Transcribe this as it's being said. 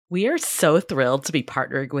We are so thrilled to be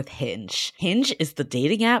partnering with Hinge. Hinge is the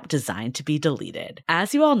dating app designed to be deleted.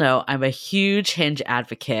 As you all know, I'm a huge Hinge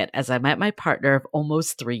advocate as I met my partner of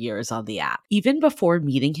almost 3 years on the app. Even before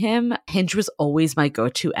meeting him, Hinge was always my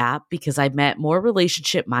go-to app because I met more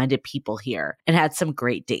relationship-minded people here and had some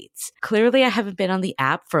great dates. Clearly, I haven't been on the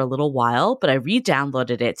app for a little while, but I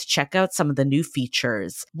re-downloaded it to check out some of the new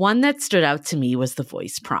features. One that stood out to me was the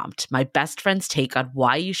voice prompt, my best friend's take on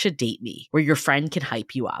why you should date me, where your friend can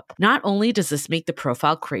hype you up. Not only does this make the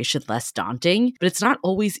profile creation less daunting, but it's not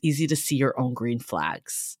always easy to see your own green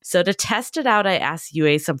flags. So to test it out, I asked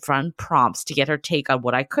Yue some fun prompts to get her take on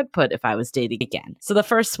what I could put if I was dating again. So the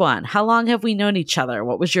first one, how long have we known each other?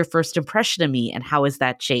 What was your first impression of me and how has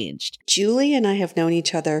that changed? Julie and I have known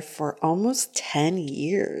each other for almost 10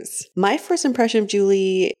 years. My first impression of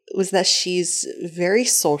Julie was that she's very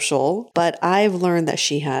social, but I've learned that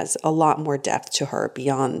she has a lot more depth to her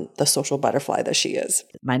beyond the social butterfly that she is.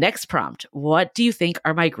 My next prompt, what do you think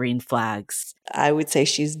are my green flags? I would say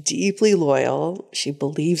she's deeply loyal. She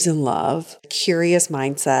believes in love, curious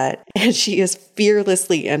mindset, and she is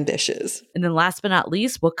fearlessly ambitious. And then last but not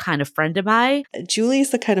least, what kind of friend am I? Julie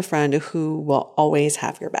is the kind of friend who will always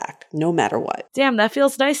have your back, no matter what. Damn, that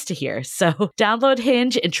feels nice to hear. So download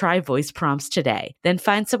Hinge and try voice prompts today. Then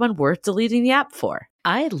find someone worth deleting the app for.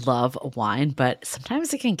 I love wine, but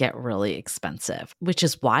sometimes it can get really expensive, which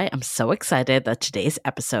is why I'm so excited that today's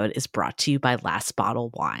episode is brought to you by Last Bottle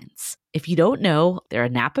Wines. If you don't know, they're a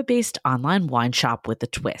Napa-based online wine shop with a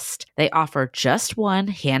twist. They offer just one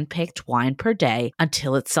hand-picked wine per day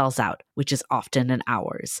until it sells out, which is often in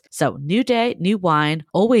hours. So new day, new wine,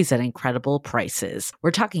 always at incredible prices.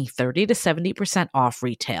 We're talking 30 to 70% off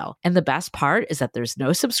retail. And the best part is that there's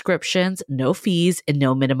no subscriptions, no fees, and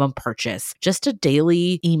no minimum purchase. Just a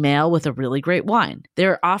daily email with a really great wine.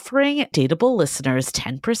 They're offering Dateable listeners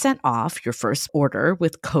 10% off your first order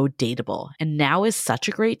with code Dateable. And now is such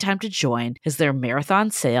a great time to join as their marathon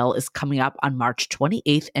sale is coming up on March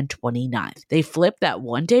 28th and 29th. They flip that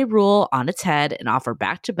one-day rule on its head and offer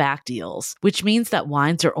back-to-back deals, which means that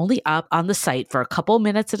wines are only up on the site for a couple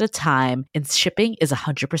minutes at a time and shipping is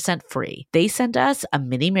 100% free. They sent us a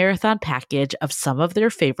mini marathon package of some of their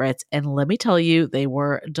favorites, and let me tell you, they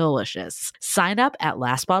were delicious. Sign up at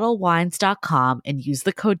lastbottlewines.com and use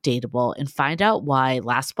the code Dateable and find out why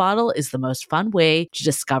Last Bottle is the most fun way to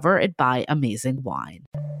discover and buy amazing wine.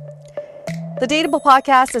 The Dateable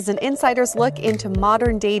podcast is an insider's look into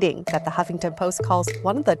modern dating that the Huffington Post calls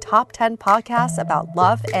one of the top 10 podcasts about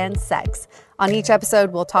love and sex. On each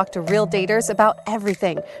episode, we'll talk to real daters about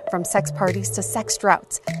everything from sex parties to sex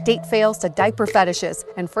droughts, date fails to diaper fetishes,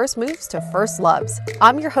 and first moves to first loves.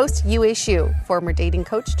 I'm your host, Yue Xu, former dating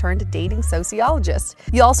coach turned dating sociologist.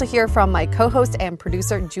 You'll also hear from my co-host and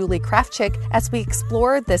producer, Julie Krafchick, as we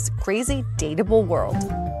explore this crazy dateable world.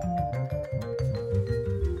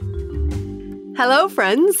 Hello,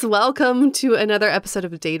 friends. Welcome to another episode of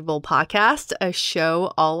the Dateable podcast, a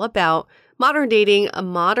show all about modern dating,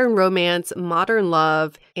 modern romance, modern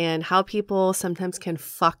love, and how people sometimes can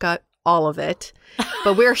fuck up all of it.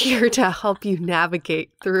 But we're here to help you navigate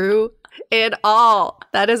through it all.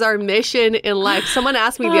 That is our mission in life. Someone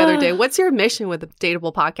asked me the other day, what's your mission with the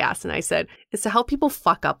Dateable podcast? And I said, it's to help people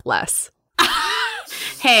fuck up less.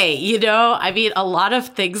 Hey, a lot of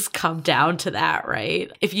things come down to that,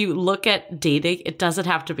 right? If you look at dating, it doesn't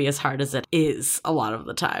have to be as hard as it is a lot of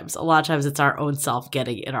the times. A lot of times it's our own self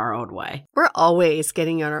getting in our own way. We're always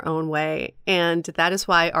getting in our own way. And that is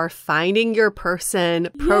why our Finding Your Person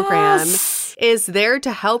program is there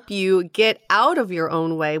to help you get out of your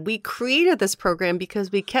own way. We created this program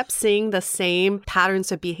because we kept seeing the same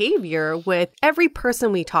patterns of behavior with every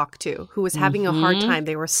person we talked to who was having a hard time.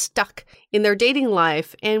 They were stuck in their dating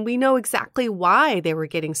life, and we know exactly why they were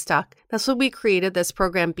getting stuck. That's why we created this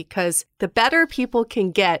program, because the better people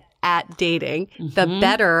can get at dating, the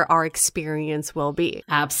better our experience will be.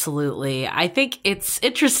 Absolutely. I think it's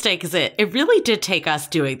interesting because it really did take us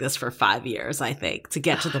doing this for 5 years, I think, to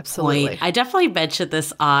get to the point. I definitely mentioned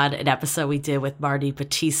this on an episode we did with Marty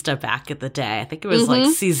Batista back in the day. I think it was like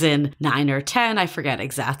season 9 or 10. I forget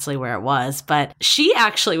exactly where it was, but she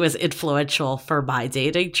actually was influential for my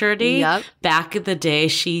dating journey. Yep. Back in the day,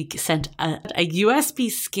 she sent a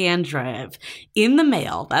USB scan drive in the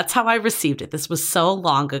mail. That's how I received it. This was so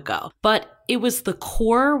long ago. But it was the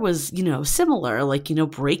core was, similar, like,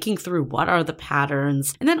 breaking through what are the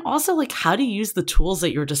patterns. And then also like, how to use the tools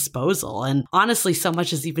at your disposal. And honestly, so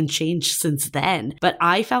much has even changed since then. But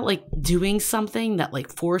I felt like doing something that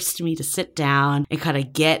like forced me to sit down and kind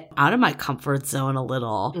of get out of my comfort zone a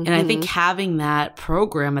little. And I think having that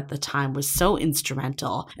program at the time was so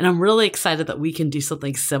instrumental. And I'm really excited that we can do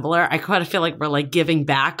something similar. I kind of feel like we're like giving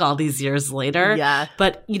back all these years later. Yeah.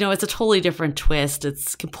 But, it's a totally different twist.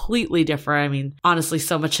 It's completely different. I mean, honestly,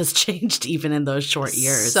 so much has changed even in those short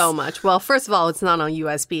years. So much. Well, first of all, it's not on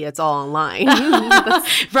USB. It's all online.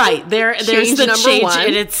 Right. There's the change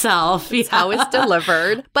in itself. It's how it's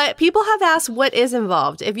delivered. But people have asked what is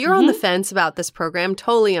involved. If you're on the fence about this program,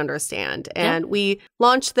 totally understand. And we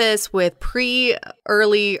launched this with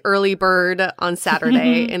early bird on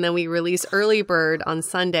Saturday, and then we released early bird on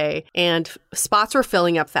Sunday, and spots were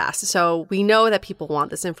filling up fast. So we know that people want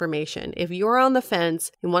this information. If you're on the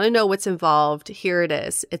fence and want to know what's involved, here it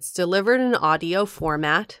is. It's delivered in audio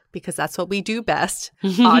format because that's what we do best,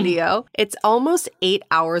 audio. It's almost 8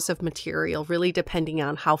 hours of material, really depending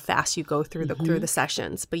on how fast you go through the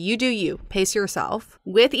sessions. But you do you. Pace yourself.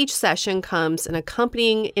 With each session comes an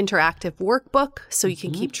accompanying interactive workbook so you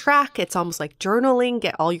can keep track. It's almost like journaling,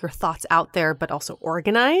 get all your thoughts out there, but also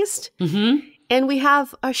organized. And we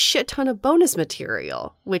have a shit ton of bonus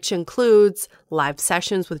material, which includes live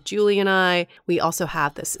sessions with Julie and I. We also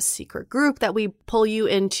have this secret group that we pull you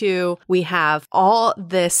into. We have all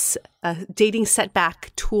this dating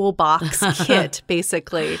setback toolbox kit,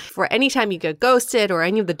 basically, for anytime you get ghosted or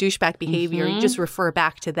any of the douchebag behavior, you just refer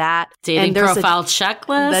back to that. Dating profile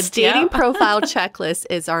checklist. The dating profile checklist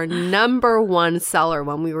is our number one seller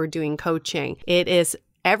when we were doing coaching. It is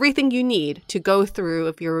everything you need to go through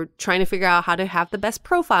if you're trying to figure out how to have the best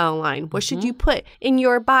profile online. What should you put in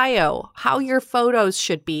your bio? How your photos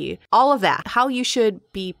should be? All of that. How you should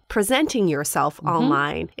be presenting yourself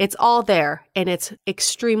online. It's all there, and it's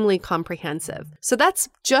extremely comprehensive. So that's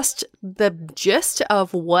just the gist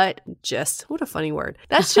of what a funny word.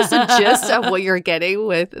 That's just a gist of what you're getting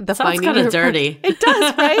with the Sounds finding. Sounds kind of dirty. It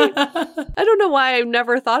does, right? I don't know why I've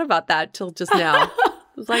never thought about that till just now.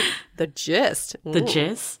 It was like the gist. The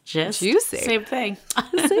gist? Juicy. Same thing.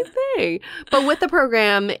 Same thing. But with the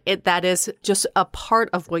program, that is just a part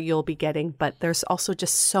of what you'll be getting. But there's also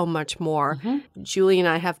just so much more. Julie and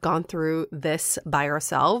I have gone through this by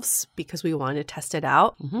ourselves because we wanted to test it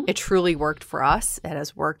out. It truly worked for us. It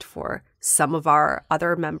has worked for some of our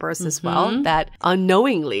other members as well that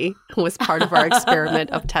unknowingly was part of our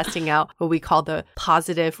experiment of testing out what we call the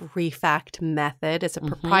positive refact method. It's a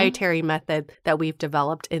proprietary method that we've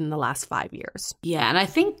developed in the last 5 years. Yeah. And I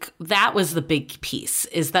think that was the big piece,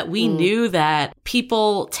 is that we knew that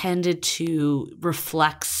people tended to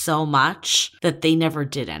reflect so much that they never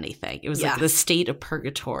did anything. It was like the state of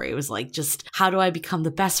purgatory. It was like, just how do I become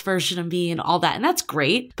the best version of me and all that? And that's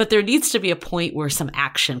great. But there needs to be a point where some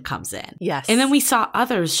action comes in. Yes. And then we saw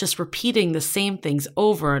others just repeating the same things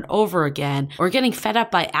over and over again, or getting fed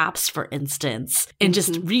up by apps, for instance, and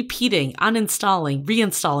just repeating, uninstalling,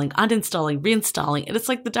 reinstalling, uninstalling, reinstalling. And it's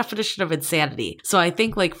like the definition of insanity. So I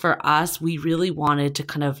think like for us, we really wanted to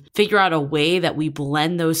kind of figure out a way that we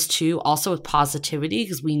blend those two also with positivity,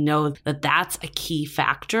 because we know that that's a key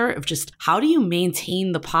factor of just how do you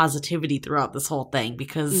maintain the positivity throughout this whole thing?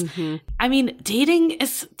 Because I mean, dating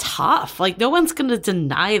is tough. Like no one's going to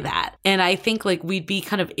deny that. And I think like we'd be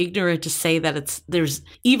kind of ignorant to say that there's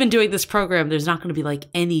even doing this program, there's not going to be like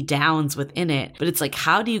any downs within it, but it's like,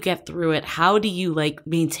 how do you get through it? How do you like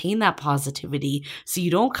maintain that positivity so you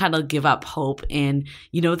don't kind of give up hope and,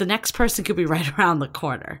 the next person could be right around the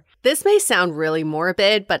corner? This may sound really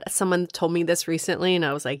morbid, but someone told me this recently and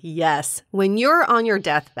I was like, yes, when you're on your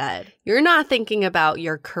deathbed, you're not thinking about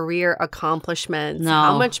your career accomplishments,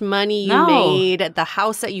 how much money you made, the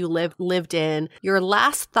house that you lived in. Your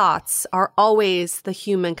last thoughts are always the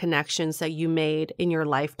human connections that you made in your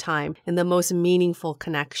lifetime and the most meaningful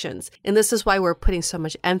connections. And this is why we're putting so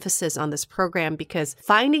much emphasis on this program, because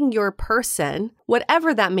finding your person,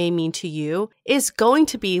 whatever that may mean to you, is going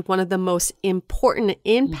to be one of the most important,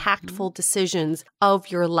 impactful decisions of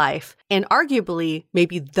your life, and arguably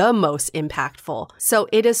maybe the most impactful. So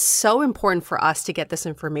it is so important for us to get this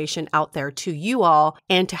information out there to you all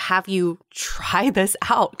and to have you try this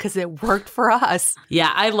out because it worked for us.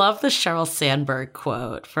 Yeah, I love the Sheryl Sandberg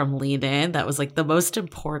quote from Lean In that was like, the most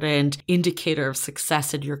important indicator of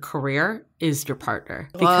success in your career is your partner.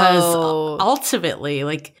 Because ultimately,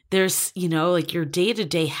 like there's, like your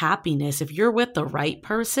day-to-day happiness. If you're with the right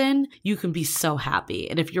person, you can be so happy.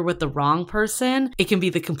 And if you're with the wrong person, it can be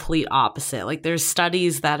the complete opposite. Like there's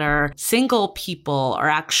studies that are single people are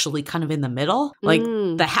actually kind of in the middle. Like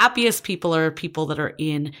the happiest people are people that are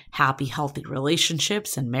in happy, healthy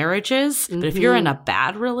relationships and marriages. But if you're in a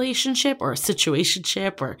bad relationship or a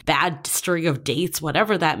situationship or bad string of dates,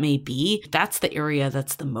 whatever that may be, that's the area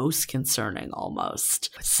that's the most concerning almost.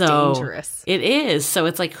 So dangerous. It is. So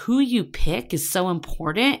it's like who you pick is so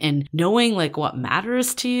important, and knowing like what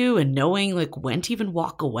matters to you and knowing like when to even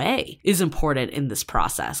walk away is important in this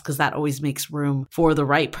process, because that always makes room for the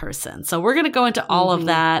right person. So we're going to go into all of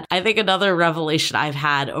that. I think another revelation I've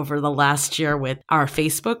had over the last year with our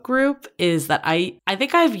Facebook group is that I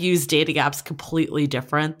think I've used dating apps completely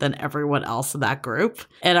different than everyone else in that group.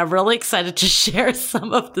 And I'm really excited to share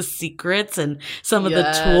some of the secrets and some of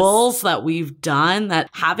the tools that we've done that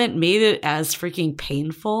haven't made it as freaking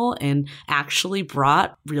painful and actually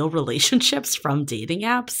brought real relationships from dating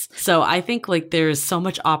apps. So I think like there's so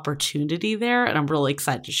much opportunity there, and I'm really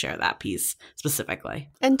excited to share that piece specifically.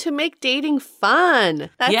 And to make dating fun.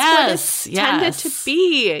 That's what it's tended to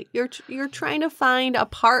be. You're trying to find a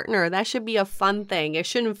partner. That should be a fun thing. It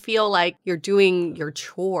shouldn't feel like you're doing your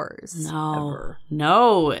chores.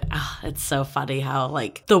 No. It's so funny how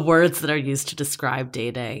like the words that are used to describe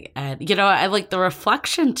dating. And, I like the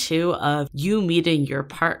reflection too of you meeting your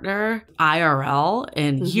partner IRL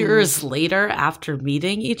and years later after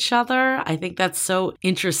meeting each other. I think that's so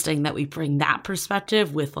interesting that we bring that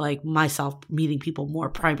perspective with like myself meeting people more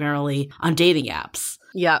primarily on dating apps.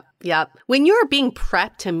 Yep. When you're being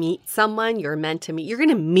prepped to meet someone you're meant to meet, you're going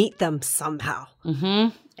to meet them somehow.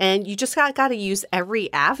 And you just got to use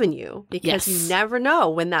every avenue, because you never know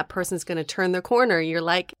when that person's going to turn the corner. You're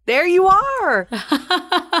like, there you are.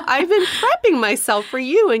 I've been prepping myself for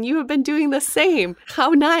you, and you have been doing the same. How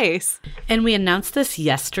nice. And we announced this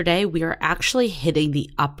yesterday. We are actually hitting the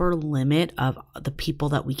upper limit of the people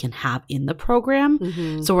that we can have in the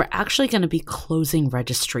program. So we're actually going to be closing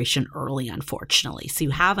registration early, unfortunately. So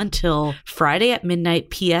you have until Friday at midnight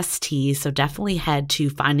PST. So definitely head to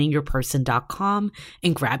findingyourperson.com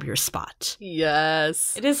and grab your spot.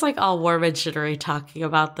 Yes. It is like all warm and jittery talking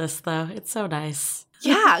about this, though. It's so nice.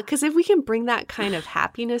 Yeah, because if we can bring that kind of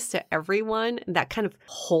happiness to everyone, that kind of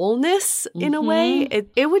wholeness in a way,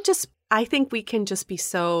 it would just, I think we can just be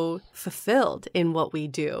so fulfilled in what we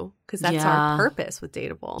do, because that's our purpose with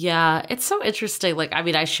Dateable. Yeah, it's so interesting. Like, I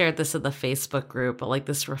mean, I shared this in the Facebook group, but like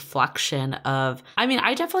this reflection of, I mean,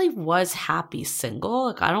 I definitely was happy single.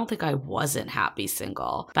 Like, I don't think I wasn't happy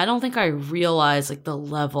single, but I don't think I realized like the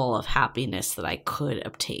level of happiness that I could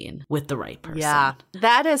obtain with the right person. Yeah,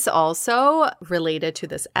 that is also related to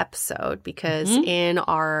this episode, because in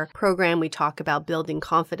our program, we talk about building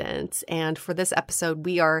confidence. And for this episode,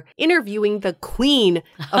 we are interviewing the queen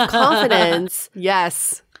of confidence.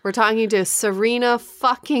 Yes. We're talking to Serena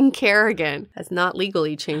fucking Kerrigan. Has not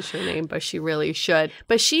legally changed her name, but she really should.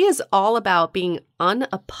 But she is all about being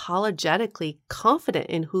unapologetically confident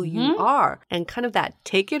in who you are, and kind of that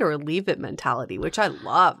take it or leave it mentality, which I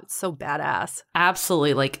love. It's so badass.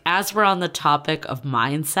 Absolutely. Like, as we're on the topic of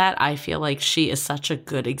mindset, I feel like she is such a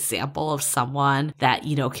good example of someone that,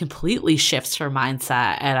 completely shifts her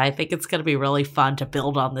mindset. And I think it's going to be really fun to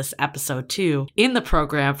build on this episode too in the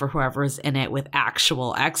program for whoever's in it, with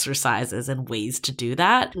actual exercises and ways to do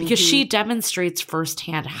that, because she demonstrates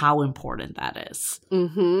firsthand how important that is.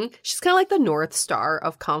 She's kind of like the North Star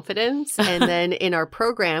of confidence. And then in our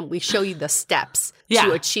program, we show you the steps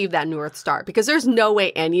to achieve that North Star, because there's no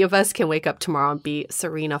way any of us can wake up tomorrow and be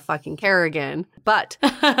Serena fucking Kerrigan, but we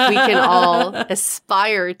can all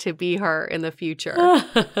aspire to be her in the future.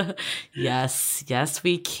 Yes,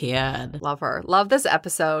 we can. Love her. Love this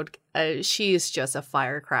episode. She's just a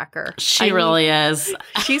firecracker. She really is.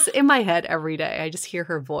 She's in my head every day. I just hear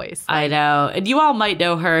her voice. I know. And you all might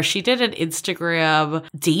know her. She did an Instagram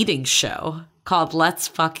dating show called Let's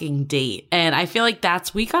Fucking Date. And I feel like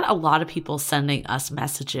we got a lot of people sending us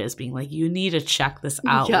messages being like, you need to check this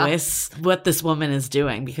out with what this woman is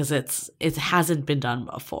doing, because it hasn't been done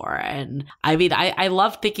before. And I mean, I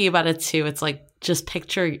love thinking about it too. It's like, just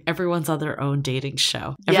picture everyone's on their own dating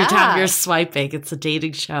show. Every time you're swiping, it's a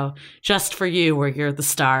dating show just for you, where you're the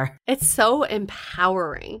star. It's so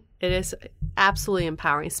empowering. It is absolutely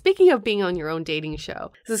empowering. Speaking of being on your own dating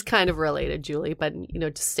show, this is kind of related, Julie, but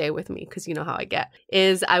just stay with me, because you know how I get.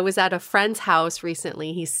 I was at a friend's house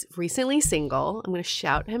recently. He's recently single. I'm going to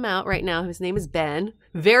shout him out right now. His name is Ben.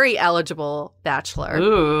 Very eligible bachelor.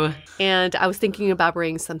 Ooh. And I was thinking about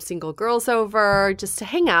bringing some single girls over just to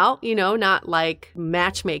hang out, not like like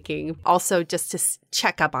matchmaking, also just to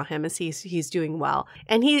check up on him and see he's doing well.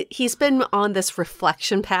 And he's been on this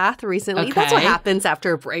reflection path recently. Okay. That's what happens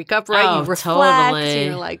after a breakup, right? Oh, you reflect, totally.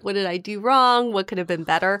 you're like, what did I do wrong? What could have been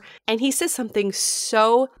better? And he says something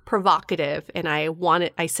so provocative, and I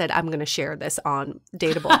said, I'm going to share this on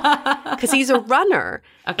Dateable because he's a runner.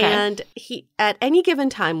 Okay. And he, at any given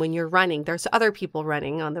time when you're running, there's other people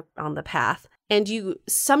running on the path. And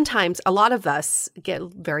sometimes a lot of us get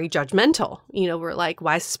very judgmental. We're like,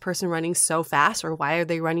 why is this person running so fast? Or why are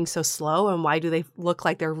they running so slow? And why do they look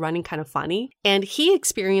like they're running kind of funny? And he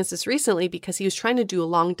experienced this recently because he was trying to do a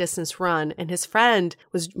long distance run and his friend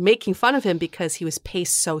was making fun of him because he was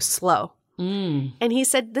paced so slow. And he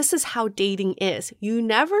said, this is how dating is. You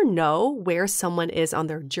never know where someone is on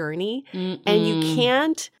their journey, and you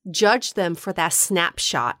can't judge them for that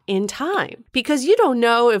snapshot in time because you don't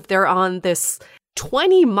know if they're on this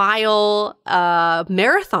 20-mile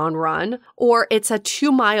marathon run, or it's a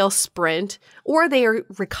 2-mile sprint, or they are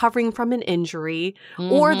recovering from an injury,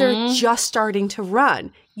 or they're just starting to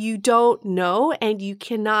run. You don't know, and you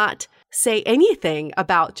cannot say anything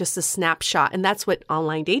about just a snapshot. And that's what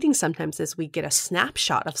online dating sometimes is. We get a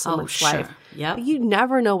snapshot of someone's life. Yep. But you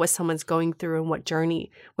never know what someone's going through and what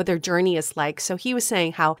their journey is like. So he was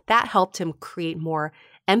saying how that helped him create more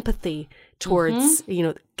empathy towards,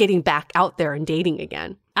 getting back out there and dating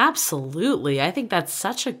again. Absolutely. I think that's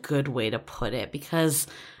such a good way to put it because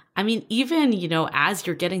even, as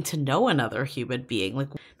you're getting to know another human being, like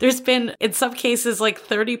there's been in some cases like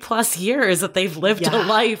 30 plus years that they've lived a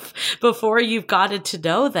life before you've gotten to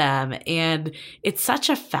know them. And it's such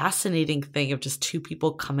a fascinating thing of just two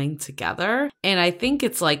people coming together. And I think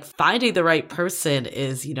it's like finding the right person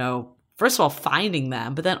is, first of all, finding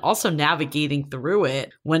them, but then also navigating through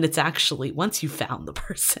it when it's actually, once you found the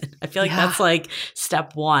person. I feel like that's like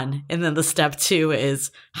step one. And then the step two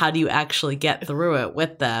is how do you actually get through it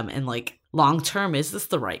with them? And like long term, is this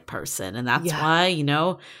the right person? And that's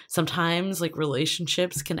why, sometimes like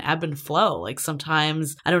relationships can ebb and flow. Like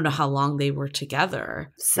sometimes, I don't know how long they were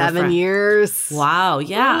together. 7 years. Wow.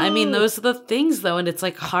 Yeah. Whoa. Those are the things though. And it's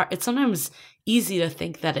like hard. It's sometimes easy to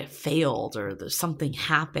think that it failed or there's something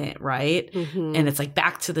happened, right? And it's like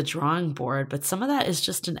back to the drawing board. But some of that is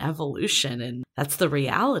just an evolution, and that's the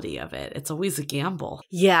reality of it. It's always a gamble.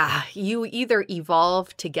 Yeah. You either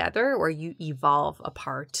evolve together or you evolve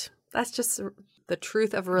apart. That's just the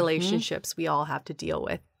truth of relationships we all have to deal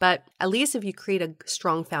with. But at least if you create a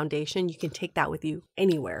strong foundation, you can take that with you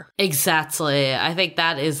anywhere. Exactly. I think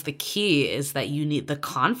that is the key, is that you need the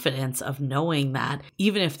confidence of knowing that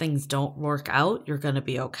even if things don't work out, you're going to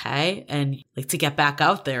be okay. And like to get back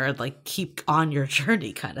out there and like keep on your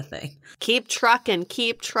journey kind of thing. Keep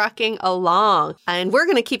trucking along. And we're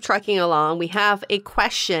going to keep trucking along. We have a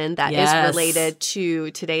question that is related to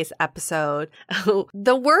today's episode.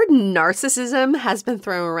 The word narcissism has been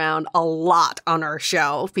thrown around a lot on our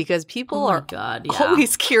show because people are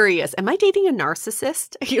always curious. Am I dating a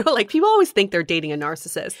narcissist? Like people always think they're dating a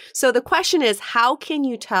narcissist. So the question is, how can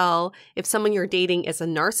you tell if someone you're dating is a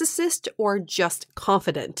narcissist or just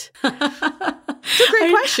confident? It's a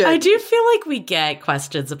great question. I do feel like we get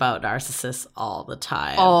questions about narcissists all the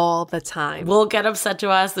time. All the time. We'll get them sent to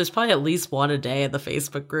us. There's probably at least one a day in the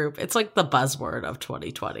Facebook group. It's like the buzzword of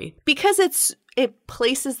 2020. Because it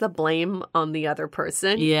places the blame on the other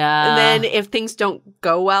person. Yeah. And then if things don't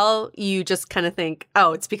go well, you just kind of think,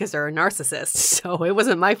 oh, it's because they're a narcissist. So it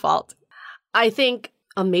wasn't my fault. I think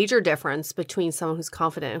a major difference between someone who's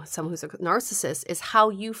confident and someone who's a narcissist is how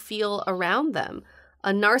you feel around them.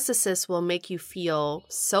 A narcissist will make you feel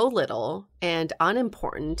so little and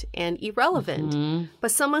unimportant and irrelevant. But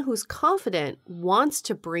someone who's confident wants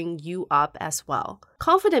to bring you up as well.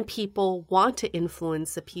 Confident people want to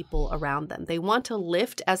influence the people around them. They want to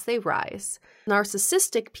lift as they rise.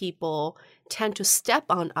 Narcissistic people tend to step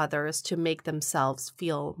on others to make themselves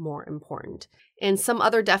feel more important. And some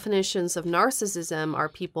other definitions of narcissism are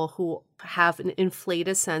people who have an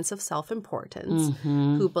inflated sense of self-importance,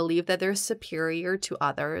 who believe that they're superior to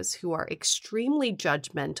others, who are extremely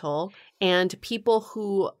judgmental, and people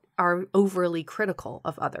who are overly critical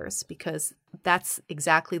of others, because that's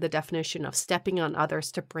exactly the definition of stepping on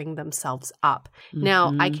others to bring themselves up.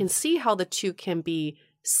 Now, I can see how the two can be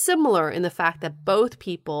similar in the fact that both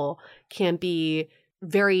people can be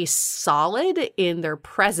very solid in their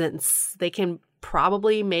presence. They can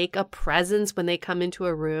probably make a presence when they come into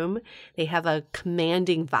a room. They have a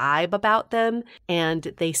commanding vibe about them, and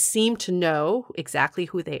they seem to know exactly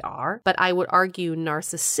who they are. But I would argue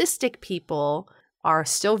narcissistic people are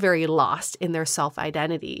still very lost in their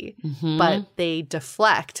self-identity, but they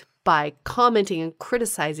deflect by commenting and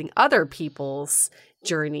criticizing other people's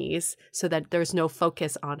journeys so that there's no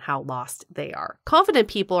focus on how lost they are. Confident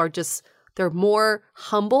people are they're more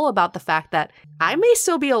humble about the fact that I may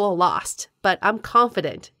still be a little lost, but I'm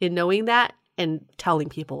confident in knowing that and telling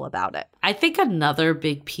people about it. I think another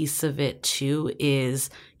big piece of it too is,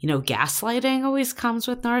 gaslighting always comes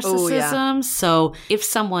with narcissism. Oh, yeah. So if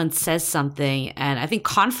someone says something, and I think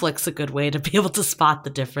conflict's a good way to be able to spot the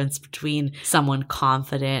difference between someone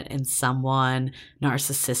confident and someone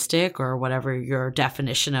narcissistic, or whatever your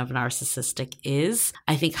definition of narcissistic is.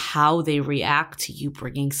 I think how they react to you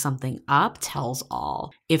bringing something up tells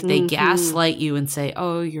all. If they gaslight you and say,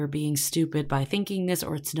 oh, you're being stupid by thinking this,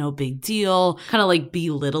 or it's no big deal, kind of like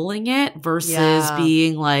belittling it versus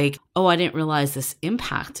being like, oh, I didn't realize this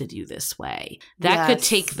impacted you this way. That could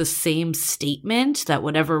take the same statement that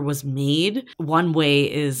whatever was made, one way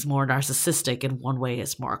is more narcissistic and one way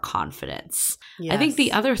is more confidence. I think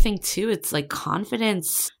the other thing too, it's like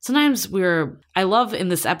confidence. Sometimes I love in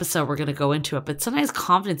this episode, we're going to go into it, but sometimes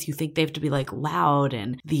confidence, you think they have to be like loud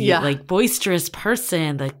and the like boisterous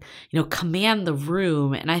person, like, command the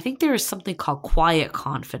room. And I think there is something called quiet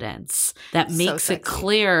confidence that makes it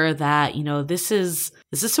clear that, this is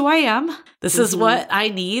who I am. This is what I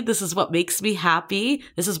need. This is what makes me happy.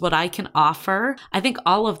 This is what I can offer. I think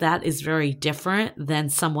all of that is very different than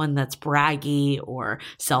someone that's braggy or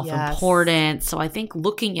self-important. So I think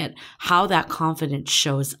looking at how that confidence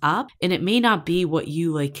shows up, and it may not be what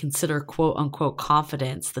you like consider quote unquote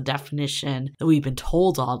confidence, the definition that we've been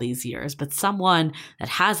told all these years, but someone that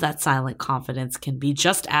has that silent confidence can be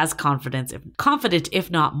just as confident,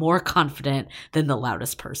 if not more confident than the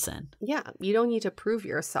loudest person. Yeah, you don't need to prove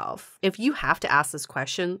yourself. If you have to ask this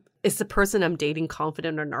question, is the person I'm dating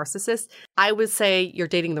confident or narcissist? I would say you're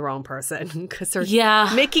dating the wrong person because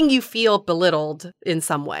they're making you feel belittled in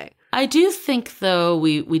some way. I do think, though,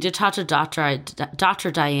 we did talk to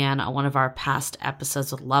Dr. Diane on one of our past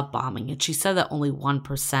episodes of love bombing, and she said that only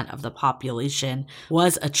 1% of the population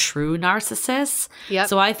was a true narcissist. Yep.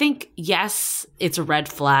 So I think, yes, it's a red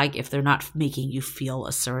flag if they're not making you feel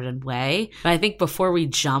a certain way. But I think before we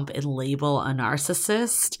jump and label a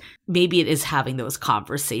narcissist, maybe it is having those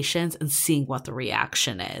conversations and seeing what the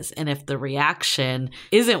reaction is. And if the reaction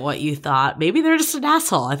isn't what you thought, maybe they're just an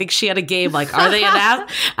asshole. I think she had a game like, are they a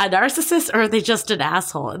narcissist or are they just an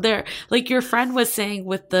asshole? They're like your friend was saying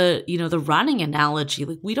with the, the running analogy,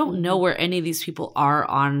 like we don't know where any of these people are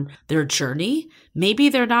on their journey. Maybe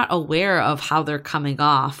they're not aware of how they're coming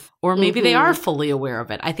off, or maybe they are fully aware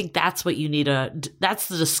of it. I think that's what you need that's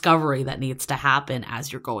the discovery that needs to happen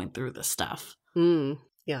as you're going through this stuff.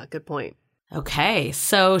 Yeah, good point. Okay,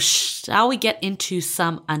 so shall we get into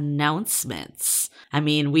some announcements? I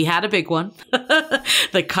mean, we had a big one.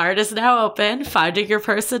 The card is now open,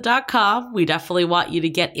 findingyourperson.com. We definitely want you to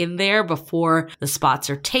get in there before the spots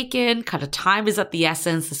are taken. Kind of time is at the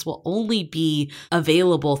essence. This will only be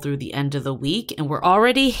available through the end of the week. And we're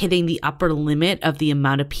already hitting the upper limit of the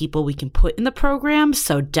amount of people we can put in the program.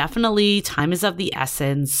 So definitely time is of the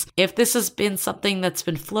essence. If this has been something that's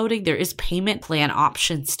been floating, there is payment plan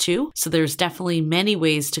options too. So there's definitely many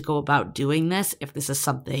ways to go about doing this if this is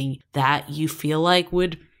something that you feel like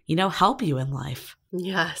would, help you in life.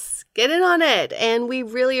 Yes, get in on it. And we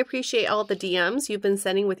really appreciate all the DMs you've been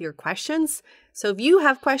sending with your questions. So if you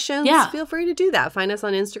have questions, feel free to do that. Find us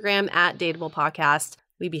on Instagram at Dateable Podcast.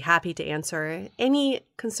 We'd be happy to answer any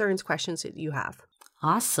concerns, questions that you have.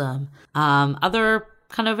 Awesome. Other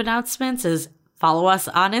kind of announcements is follow us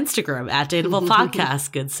on Instagram at Dateable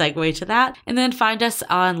Podcast. Good segue to that. And then find us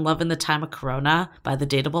on Love in the Time of Corona by the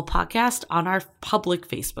Dateable Podcast on our public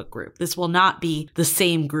Facebook group. This will not be the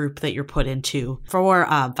same group that you're put into for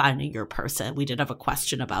finding your person. We did have a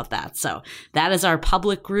question about that. So that is our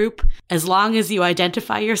public group. As long as you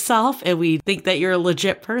identify yourself and we think that you're a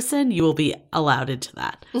legit person, you will be allowed into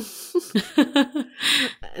that.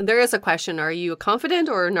 There is a question. Are you a confident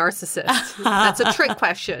or a narcissist? That's a trick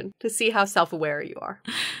question to see how self-aware you are.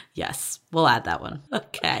 Yes, we'll add that one.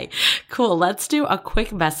 Okay, cool. Let's do a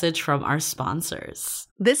quick message from our sponsors.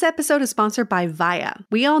 This episode is sponsored by Via.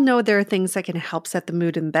 We all know there are things that can help set the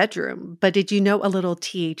mood in the bedroom, but did you know a little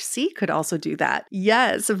THC could also do that?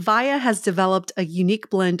 Yes, Via has developed a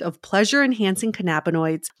unique blend of pleasure-enhancing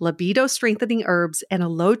cannabinoids, libido-strengthening herbs, and a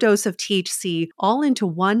low dose of THC all into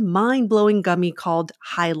one mind-blowing gummy called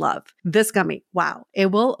High Love. This gummy, wow,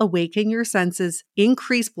 it will awaken your senses,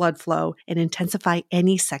 increase blood flow, and intensify intensify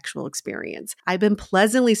any sexual experience. I've been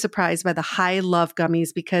pleasantly surprised by the High Love gummies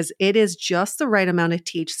because it is just the right amount of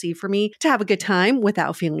THC for me to have a good time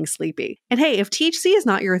without feeling sleepy. And hey, if THC is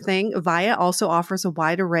not your thing, Via also offers a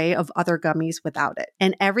wide array of other gummies without it.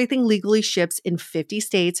 And everything legally ships in 50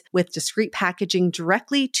 states with discreet packaging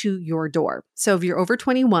directly to your door. So if you're over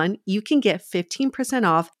 21, you can get 15%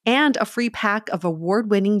 off and a free pack of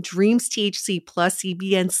award-winning Dreams THC plus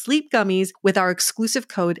CBN sleep gummies with our exclusive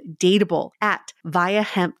code DATEABLE at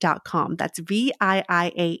viahemp.com. That's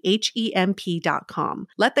VIIAHEMP.com.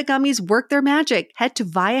 Let the gummies work their magic. Head to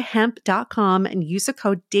viahemp.com and use the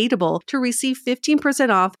code DATEABLE to receive 15%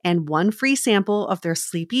 off and one free sample of their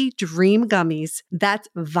Sleepy Dream gummies. That's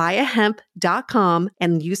viahemp.com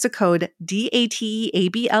and use the code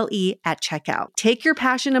DATEABLE at checkout. Take your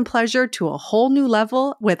passion and pleasure to a whole new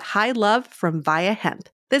level with High Love from Via Hemp.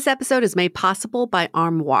 This episode is made possible by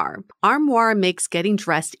Armoire. Armoire makes getting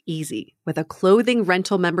dressed easy. With a clothing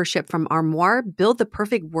rental membership from Armoire, build the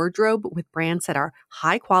perfect wardrobe with brands that are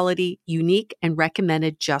high quality, unique, and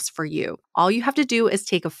recommended just for you. All you have to do is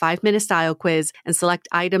take a 5-minute style quiz and select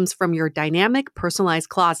items from your dynamic, personalized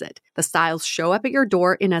closet. The styles show up at your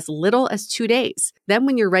door in as little as 2 days. Then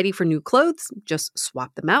when you're ready for new clothes, just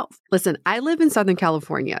swap them out. Listen, I live in Southern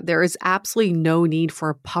California. There is absolutely no need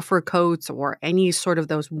for puffer coats or any sort of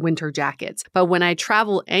those winter jackets. But when I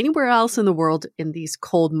travel anywhere else in the world in these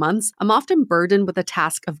cold months, I'm often burdened with the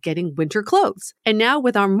task of getting winter clothes. And now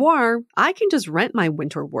with Armoire, I can just rent my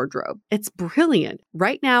winter wardrobe. It's brilliant.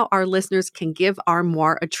 Right now, our listeners can give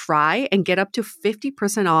Armoire a try and get up to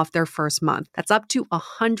 50% off their first month. That's up to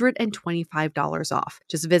 $125 off.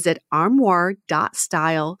 Just visit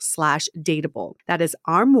armoire.style/dateable. That is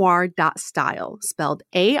armoire.style, spelled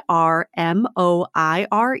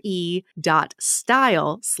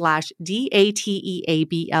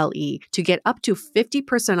ARMOIRE.style/DATEABLE to get up to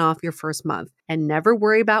 50% off your first month and never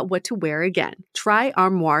worry about what to wear again. Try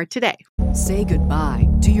Armoire today. Say goodbye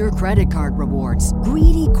to your credit card rewards.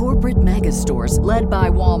 Greedy corporate mega stores, led by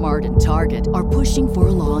Walmart and Target, are pushing for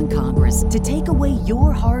a law in Congress to take away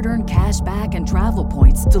your hard-earned cash back and travel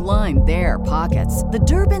points to line their pockets. The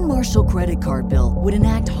Durbin-Marshall credit card bill would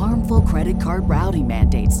enact harmful credit card routing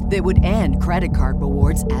mandates that would end credit card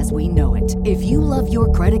rewards as we know it. If you love your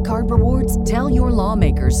credit card rewards, tell your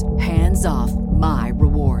lawmakers, hands off my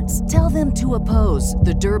rewards. Tell them to oppose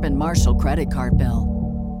the Durbin-Marshall credit card bill.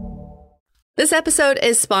 This episode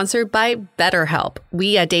is sponsored by BetterHelp.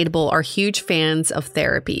 We at Dateable are huge fans of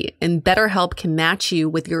therapy, and BetterHelp can match you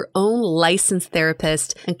with your own licensed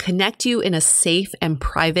therapist and connect you in a safe and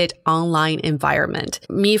private online environment.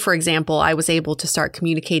 Me, for example, I was able to start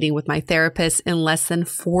communicating with my therapist in less than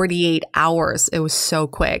 48 hours. It was so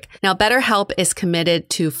quick. Now, BetterHelp is committed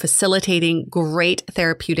to facilitating great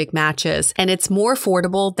therapeutic matches, and it's more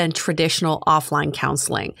affordable than traditional offline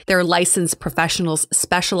counseling. Their licensed professionals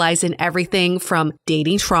specialize in everything from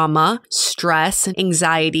dating trauma, stress,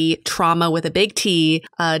 anxiety, trauma with a big T,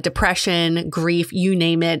 depression, grief, you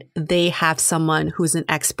name it. They have someone who's an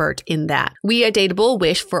expert in that. We at Dateable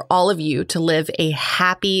wish for all of you to live a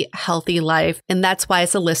happy, healthy life. And that's why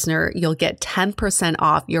as a listener, you'll get 10%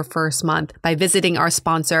 off your first month by visiting our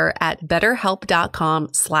sponsor at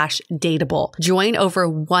betterhelp.com/dateable. Join over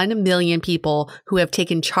 1 million people who have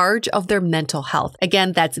taken charge of their mental health.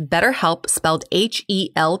 Again, that's BetterHelp, spelled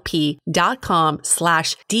HELP.com/DATEABLE.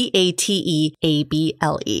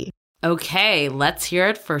 Okay, let's hear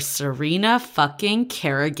it for Serena fucking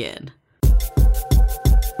Kerrigan.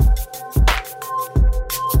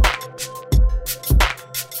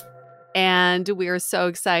 And we are so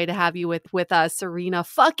excited to have you with us, Serena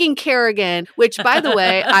fucking Kerrigan, which, by the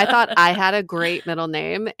way, I thought I had a great middle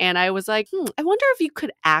name. And I was like, I wonder if you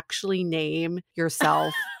could actually name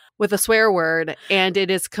yourself with a swear word, and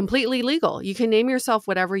it is completely legal. You can name yourself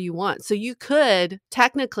whatever you want. So you could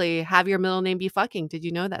technically have your middle name be fucking. Did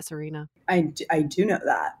you know that, Serena? I do know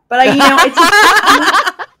that. But,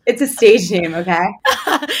 it's a stage name, okay?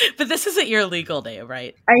 But this isn't your legal name,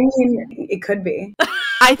 right? I mean, it could be.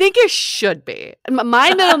 I think it should be.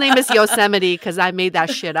 My middle name is Yosemite because I made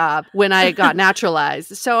that shit up when I got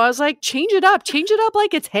naturalized. So I was like, change it up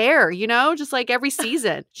like it's hair, just like every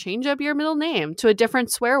season. Change up your middle name to a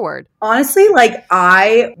different swear word. Honestly,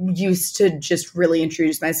 I used to just really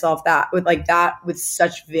introduce myself with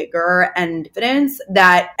such vigor and confidence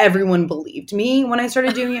that everyone believed me when I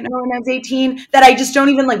started doing it when I was 18, that I just don't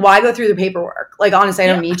even why go through the paperwork. Honestly, I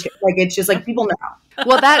don't need to. It's just people know.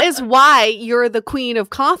 Well, that is why you're the queen of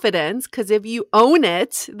confidence, because if you own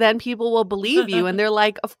it, then people will believe you. And they're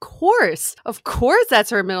like, of course that's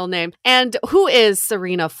her middle name. And who is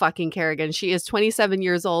Serena fucking Kerrigan? She is 27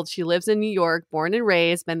 years old. She lives in New York, born and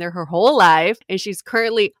raised, been there her whole life. And she's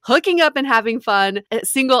currently hooking up and having fun,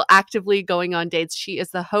 single, actively going on dates. She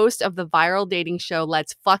is the host of the viral dating show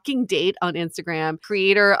Let's Fucking Date on Instagram,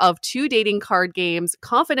 creator of 2 dating card games,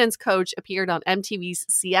 confidence coach, appeared on MTV's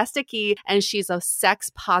Siesta Key, and she's a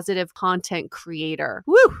sex positive content creator.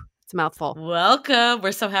 Woo! It's a mouthful. Welcome.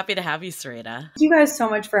 We're so happy to have you, Serena. Thank you guys so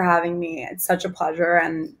much for having me. It's such a pleasure,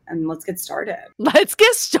 and let's get started. Let's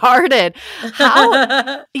get started.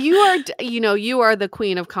 How you are the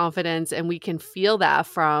queen of confidence, and we can feel that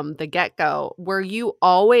from the get-go. Were you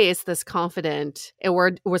always this confident,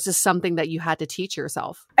 or was this something that you had to teach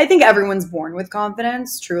yourself? I think everyone's born with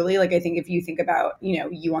confidence, truly. Like, I think if you think about,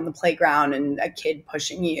 you on the playground and a kid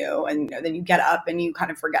pushing you, and then you get up and you kind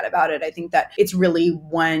of forget about it. I think that it's really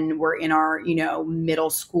when we're in our,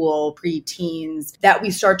 middle school, pre-teens, that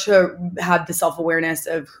we start to have the self-awareness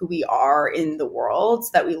of who we are in the world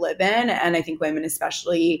that we live in. And I think women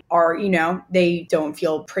especially are, they don't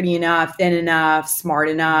feel pretty enough, thin enough, smart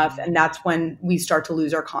enough. And that's when we start to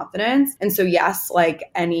lose our confidence. And so, yes, like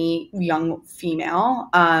any young female,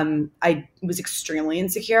 I was extremely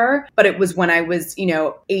insecure, but it was when I was,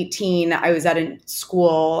 18, I was at a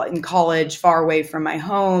school in college far away from my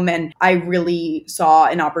home. And I really saw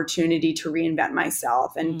an opportunity to reinvent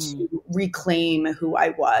myself and to reclaim who I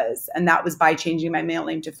was. And that was by changing my middle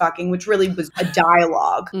name to fucking, which really was a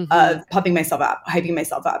dialogue of pumping myself up, hyping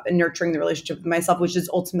myself up, and nurturing the relationship with myself, which is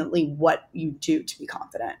ultimately what you do to be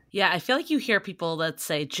confident. Yeah, I feel like you hear people that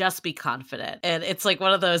say, just be confident. And it's like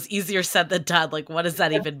one of those easier said than done. Like, what does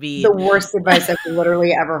that even mean? The worst advice I've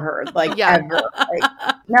literally ever heard. Like, ever. Like,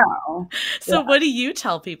 no. So what do you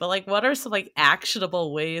tell people? Like, what are some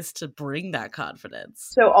actionable ways to bring that confidence?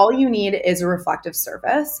 So all you need is a reflective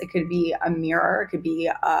surface. It could be a mirror. It could be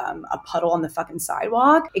a puddle on the fucking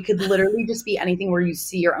sidewalk. It could literally just be anything where you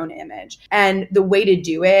see your own image. And the way to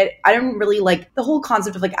do it, I don't really like the whole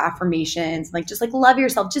concept of affirmations, just love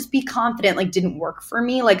yourself, just be confident, didn't work for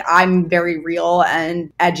me. I'm very real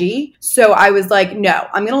and edgy. So I was like, no,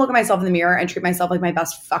 I'm going to look at myself in the mirror and treat myself like my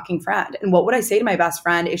best fucking friend. And what would I say to my best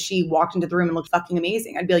friend if she walked into the room and looked fucking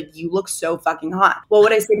amazing? I'd be like, you look so fucking hot. What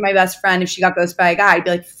would I say to my best friend if she got ghosted by a guy? I'd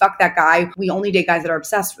be like, fuck that guy. We only date guys that are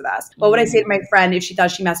obsessed with us. What would I say to my friend if she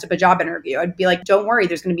thought she messed up a job interview? I'd be like, don't worry,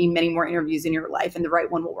 there's going to be many more interviews in your life and the right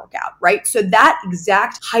one will work out, right? So that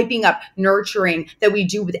exact hyping up, nurturing that we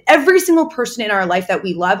do with every single person in our life that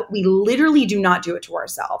we love, we literally do not do it to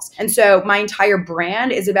ourselves. And so my entire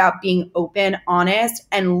brand is about being open, honest,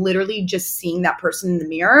 and literally just seeing that person in the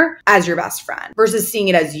mirror as your best friend versus seeing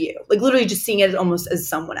it as you. Literally just seeing it almost as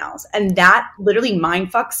someone else. And that literally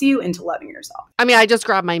mind fucks you into loving yourself. I mean, I just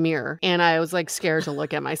grabbed my mirror and I was scared to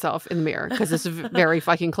look at myself in the mirror because it's very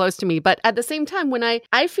fucking close to me. But at the same time, when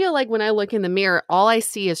I feel like when I look in the mirror, all I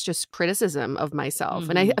see is just criticism of myself.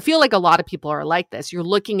 And I feel like a lot of people are like this. You're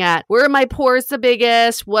looking at, where are my pores the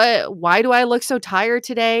biggest? Why do I look so tired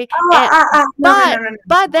today?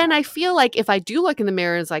 But then I feel like if I do look in the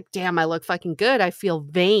mirror and it's damn, I look fucking good, I feel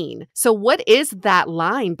vain. So what is that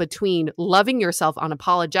line between loving yourself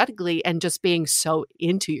unapologetically and just being so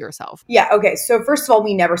into yourself? Yeah. Okay. So first of all,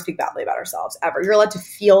 we never speak badly about ourselves ever. You're allowed to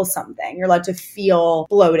feel something. You're allowed to feel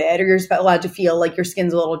bloated, or you're allowed to feel like your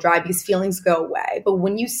skin's a little dry, because feelings go away. But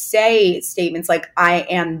when you say statements like, I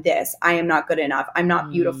am this, I am not good enough, I'm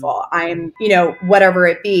not beautiful, I'm, whatever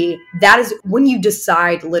it be, that is when you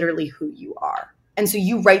decide literally who you are. And so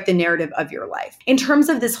you write the narrative of your life. In terms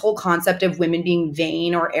of this whole concept of women being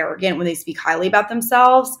vain or arrogant when they speak highly about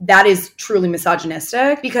themselves, that is truly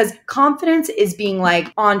misogynistic, because confidence is being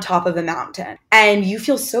on top of a mountain and you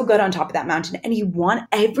feel so good on top of that mountain and you want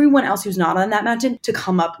everyone else who's not on that mountain to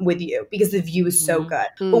come up with you because the view is so good.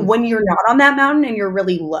 But when you're not on that mountain and you're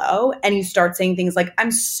really low and you start saying things like,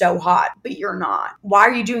 I'm so hot, but you're not. Why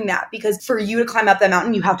are you doing that? Because for you to climb up that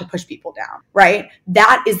mountain, you have to push people down, right?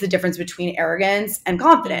 That is the difference between arrogance and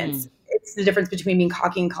confidence. It's the difference between being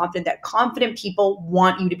cocky and confident, that confident people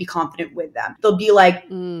want you to be confident with them. They'll be like,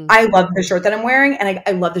 I love the shirt that I'm wearing, and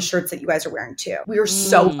I love the shirts that you guys are wearing too. We are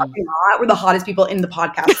so fucking hot. We're the hottest people in the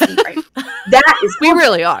podcast scene right now. That is we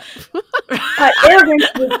really are. But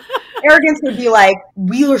arrogance would be like,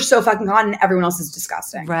 we are so fucking hot and everyone else is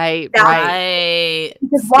disgusting. Right.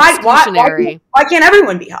 Because why can't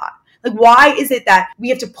everyone be hot? Like, why is it that we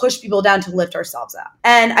have to push people down to lift ourselves up?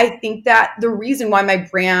 And I think that the reason why my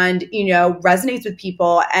brand, resonates with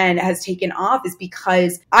people and has taken off is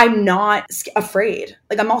because I'm not afraid.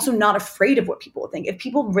 Like, I'm also not afraid of what people will think. If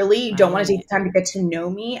people really don't want to take the time to get to know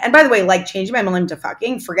me, and by the way, like changing my millennium to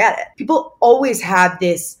fucking, forget it. People always have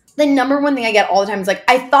this. The number one thing I get all the time is like,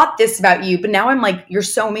 I thought this about you, but now I'm like, you're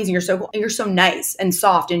so amazing. You're so cool. And you're so nice and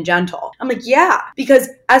soft and gentle. I'm like, yeah, because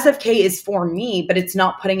SFK is for me, but it's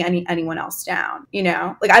not putting anyone else down.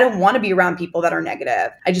 Like, I don't want to be around people that are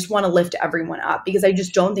negative. I just want to lift everyone up because I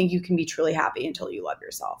just don't think you can be truly happy until you love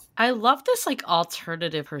yourself. I love this like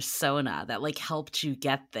alternative persona that like helped you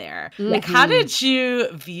get there. Like, how did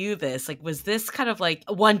you view this? Like, was this kind of like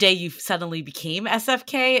one day you suddenly became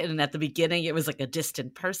SFK and at the beginning it was like a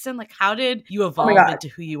distant person? Like, how did you evolve into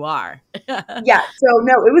who you are? Yeah. So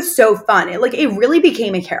no, it was so fun. It really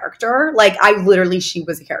became a character. Like, she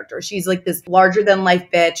was a character. She's like this larger than life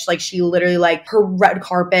bitch. Like, she literally, like, her red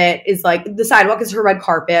carpet is like, the sidewalk is her red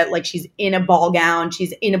carpet. Like, she's in a ball gown.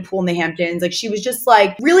 She's in a pool in the Hamptons. Like, she was just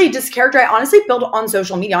like really just character. I honestly built on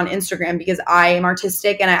social media on Instagram because I am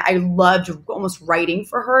artistic and I loved almost writing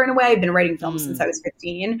for her in a way. I've been writing films since I was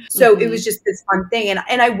 15. So it was just this fun thing.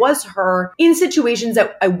 And I was her in situations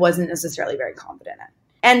that I wasn't necessarily very confident in.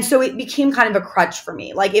 And so it became kind of a crutch for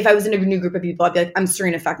me. Like, if I was in a new group of people, I'd be like, I'm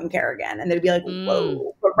Serena fucking Kerrigan. And they'd be like,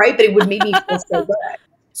 whoa. But it would make me feel so good.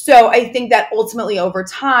 So I think that ultimately over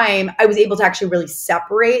time, I was able to actually really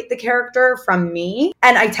separate the character from me.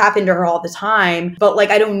 And I tap into her all the time, but like,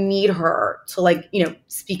 I don't need her to like,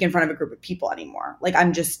 speak in front of a group of people anymore. Like,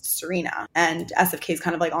 I'm just Serena and SFK is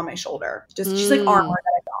kind of like on my shoulder. She's like armor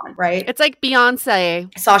that I on, right? It's like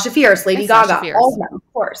Beyonce, Sasha Fierce, Lady Gaga, all of them,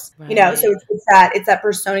 of course. Right. So it's that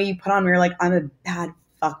persona you put on where you're like, I'm a bad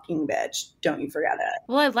fucking bitch. Don't you forget it.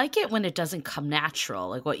 Well, I like it when it doesn't come natural.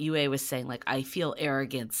 Like what Yue was saying, like, I feel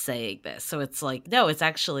arrogant saying this. So it's like, no, it's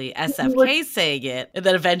actually SFK saying it. And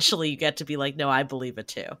then eventually you get to be like, no, I believe it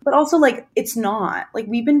too. But also, like, it's not. Like,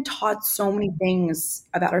 we've been taught so many things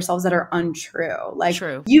about ourselves that are untrue. Like,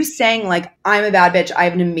 you saying, like, I'm a bad bitch, I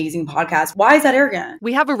have an amazing podcast. Why is that arrogant?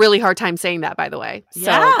 We have a really hard time saying that, by the way. So,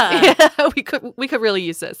 yeah. we could really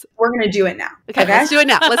use this. We're going to do it now. Okay, let's do it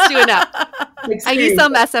now. Like, I need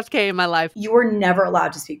some SFK in my life. You are never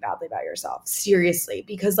allowed to speak badly about yourself. Seriously.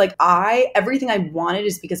 Because like everything I wanted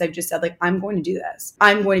is because I've just said like, I'm going to do this.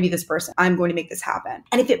 I'm going to be this person. I'm going to make this happen.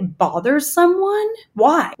 And if it bothers someone,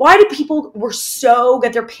 why? Why do people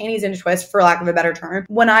get their panties in a twist, for lack of a better term,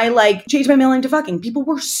 when I like changed my middle name to fucking? Some people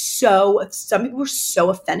were so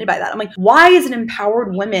offended by that. I'm like, why is an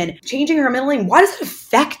empowered woman changing her middle name? Why does it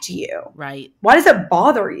affect you? Right. Why does it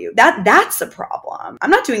bother you? That's a problem. I'm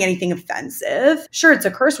not doing anything offensive. Sure, it's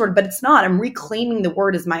a curse word, but it's not. I'm reclaiming the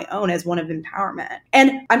word as my own, as one of empowerment.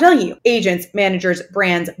 And I'm telling you, agents, managers,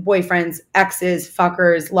 brands, boyfriends, exes,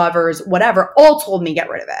 fuckers, lovers, whatever, all told me get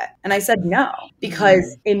rid of it. And I said no,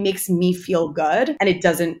 because it makes me feel good and it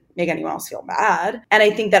doesn't make anyone else feel bad. And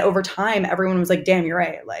I think that over time, everyone was like, damn, you're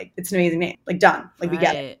right. Like, it's an amazing name. Like, done. Like, we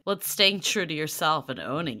get it. Well, it's staying true to yourself and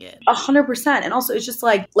owning it. 100%. And also, it's just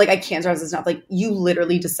like I can't stress this enough. Like, you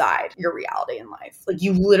literally decide your reality in life. Like,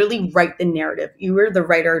 you literally write the narrative. You are the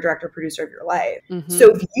writer, director, producer of your life.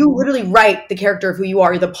 So if you literally write the character of who you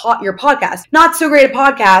are, your podcast, not so great a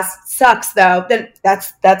podcast, sucks though, then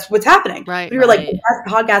that's what's happening. Right. But you're like, the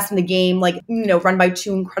best podcast in the game, like, run by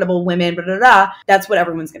two incredible women, that's what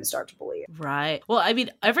everyone's going to start to believe. Right. Well, I mean,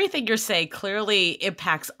 everything you're saying clearly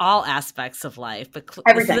impacts all aspects of life, but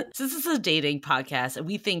everything. Since this is a dating podcast and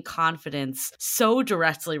we think confidence so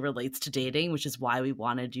directly relates to dating, which is why we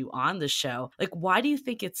wanted you on the show, like, why do you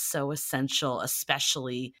think it's so essential,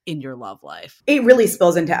 especially in your love life? It really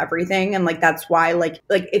spills into everything. And like, that's why, like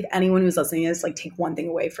if anyone who's listening to this, like, take one thing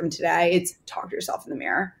away from today, it's talk to yourself in the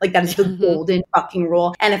mirror. Like, that is the golden fucking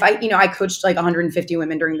rule. And if I coached like 150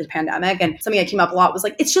 women during the pandemic, and something that came up a lot was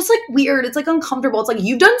like, it's just like weird. It's like uncomfortable. It's like,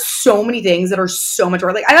 you've done so many things that are so much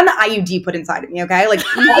work. Like, I got an IUD put inside of me. Okay. Like,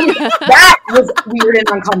 that was weird and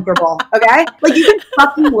uncomfortable. Okay. Like, you can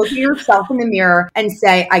fucking look at yourself in the mirror and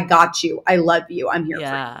say, I got you. I love you. I'm here for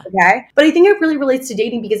you. Okay. But I think it really relates to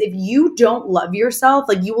dating, because if you don't love yourself,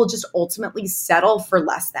 like, you will just ultimately settle for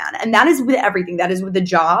less than. And that is with everything. That is with the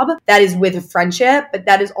job. That is with a friendship. But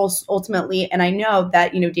that is also ultimately, and I know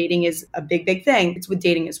that, dating is a big, big thing. It's with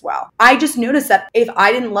dating as well. I just noticed that if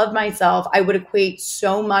I didn't love myself, I would equate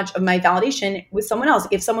so much of my validation with someone else.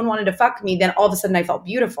 If someone wanted to fuck me, then all of a sudden I felt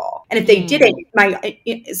beautiful. And if they didn't, my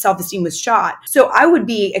self-esteem was shot. So I would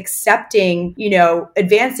be accepting,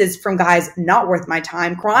 advances from guys not worth my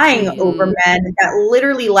time, crying over men that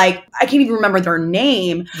literally like, I can't even remember their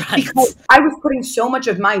name because I was putting so much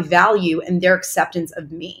of my value in their acceptance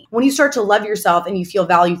of me. When you start to love yourself and you feel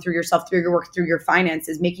value through yourself, through your work, through your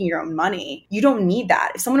finances, making your own money, you don't need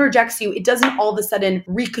that. If someone rejects you, it doesn't all of a sudden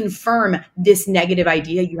reconfirm this negative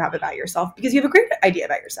idea you have about yourself because you have a great idea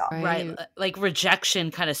about yourself. Right. Like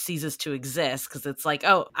rejection kind of ceases to exist because it's like,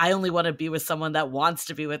 oh, I only want to be with someone that wants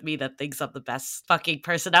to be with me, that thinks I'm the best fucking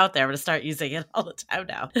person out there. I'm going to start using it all the time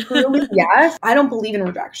now. Truly, yes. I don't believe in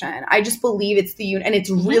rejection. I just believe it's and it's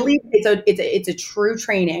really, it's a true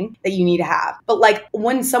training that you need to have. But like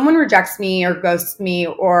when someone rejects me or ghosts me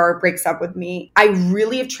or breaks up with me, I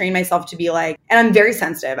really have trained myself to be like, and I'm very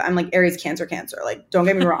sensitive. I'm like Aries, Cancer. Like, don't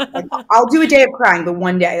get me wrong. Like, I'll do a day of crying, but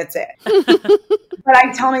one day, that's it. But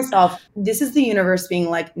I tell myself, this is the universe being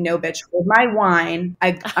like, no, bitch, hold my wine.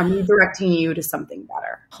 I'm redirecting you to something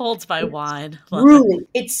better. Holds my wine. Truly,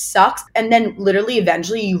 it sucks. And then literally,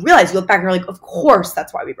 eventually you realize, you look back and you're like, of course,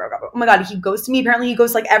 that's why we broke up. Oh my God, he goes to me. Apparently he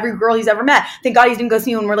goes to like every girl he's ever met. Thank God he didn't go to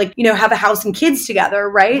me when we're like, have a house and kids together,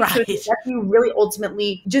 right? So you really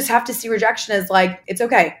ultimately just have to see rejection as like, it's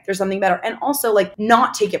okay. There's something better. And also like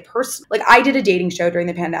not take it personally. Like I did a dating show during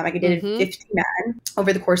the pandemic. I dated 50 men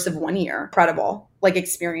over the course of 1 year. Incredible. Like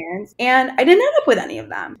experience. And I didn't end up with any of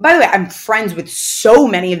them. By the way, I'm friends with so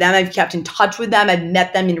many of them. I've kept in touch with them. I've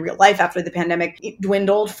met them in real life after the pandemic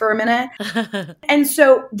dwindled for a minute. And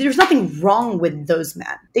so there's nothing wrong with those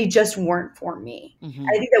men. They just weren't for me. I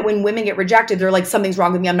think that when women get rejected, they're like, something's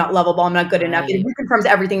wrong with me. I'm not lovable. I'm not good enough. It reconfirms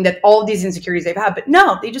everything that all of these insecurities they've had. But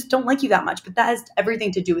no, they just don't like you that much. But that has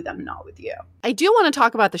everything to do with them and not with you. I do want to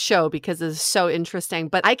talk about the show because it's so interesting,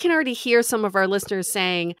 but I can already hear some of our listeners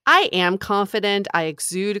saying, I am confident. I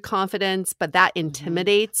exude confidence, but that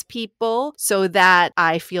intimidates people so that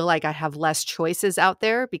I feel like I have less choices out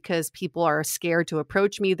there because people are scared to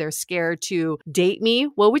approach me. They're scared to date me.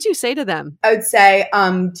 What would you say to them? I would say,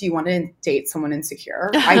 do you want to date someone insecure?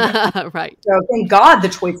 Right. So thank God the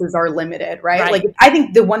choices are limited, right? Like I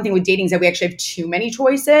think the one thing with dating is that we actually have too many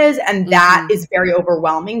choices, and that is very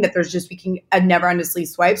overwhelming, that there's just, we can never endlessly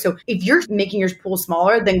swipe. So if you're making your pool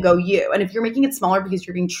smaller, then go you. And if you're making it smaller because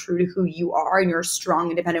you're being true to who you are and you're a strong,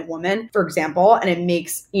 independent woman, for example, and it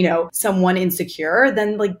makes, someone insecure,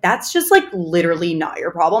 then like, that's just like literally not your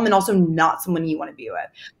problem and also not someone you want to be with.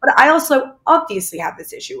 But I also obviously have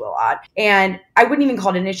this issue a lot, and I wouldn't even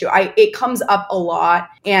call it an issue. It comes up a lot.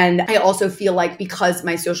 And I also feel like because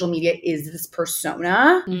my social media is this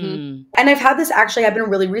persona, and I've had this actually happen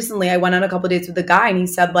really recently. I went on a couple of dates with a guy and he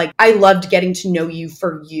said like, I loved getting to know you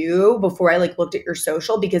for you before I like looked at your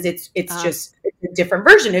social because it's just a different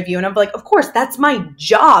version of you. And I'm like, of course, that's my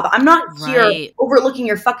job. I'm not here overlooking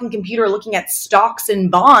your fucking computer, looking at stocks and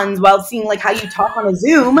bonds while seeing like how you talk on a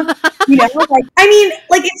Zoom. Like, I mean,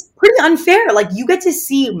 like it's pretty unfair. Like you get to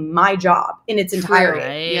see my job in its entirety.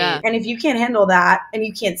 Right. Yeah. And if you can't handle that and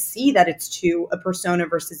you can't see that it's to a persona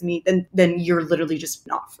versus me, then you're literally just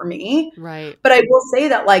not for me. Right. But I will say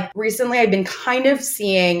that like recently I've been kind of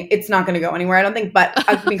seeing, it's not going to go anywhere, I don't think, but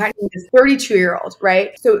I've been kind of seeing this 32-year-old,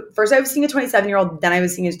 right? So first I was seeing a 27-year-old, then I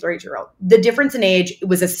was seeing a 32-year-old. The difference in age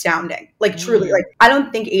was astounding. Like truly, like I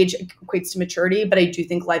don't think age equates to maturity, but I do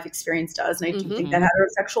think life experience does. And I do think that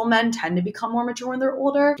heterosexual men tend to become more mature when they're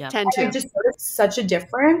older. Yep. Tend to. I just noticed such a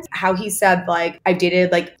difference. How he said like, I've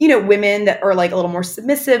dated like, women that are like a little more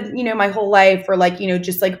submissive, my whole life, or like,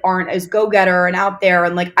 just like aren't as go-getter and out there.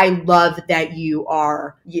 And like, I love that you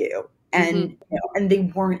are you. And, and they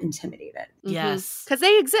weren't intimidated. Yes. Because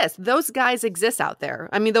they exist. Those guys exist out there.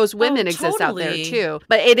 I mean, those women exist out there totally. too.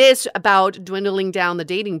 But it is about dwindling down the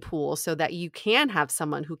dating pool so that you can have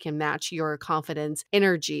someone who can match your confidence,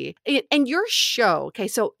 energy, and your show. Okay,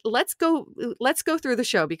 so let's go through the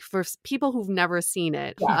show because for people who've never seen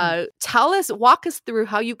it, walk us through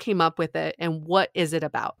how you came up with it and what is it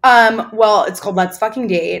about? Well, it's called Let's Fucking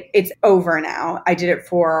Date. It's over now. I did it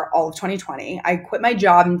for all of 2020. I quit my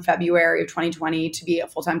job in February of 2020 to be a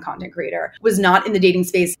full-time content creator. Was not in the dating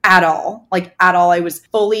space at all. Like at all. I was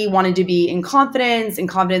fully wanted to be in confidence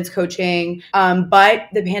coaching. But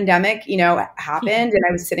the pandemic, happened and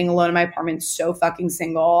I was sitting alone in my apartment, so fucking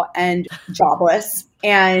single and jobless.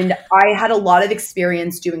 And I had a lot of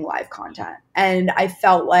experience doing live content. And I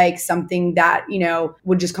felt like something that,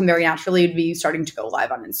 would just come very naturally would be starting to go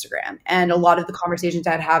live on Instagram. And a lot of the conversations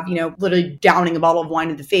I'd have, literally downing a bottle of wine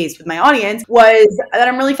in the face with my audience was that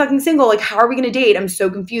I'm really fucking single. Like, how are we going to date? I'm so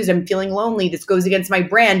confused. I'm feeling lonely. This goes against my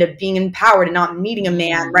brand of being empowered and not needing a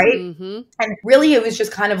man, right? And really, it was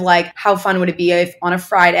just kind of like, how fun would it be if on a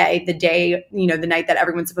Friday, the day, the night that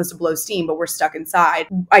everyone's supposed to blow steam, but we're stuck inside,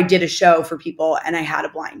 I did a show for people and I had a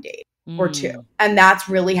blind date. or 2. And that's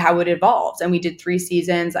really how it evolved. And we did 3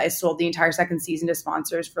 seasons. I sold the entire second season to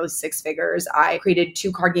sponsors for 6 figures. I created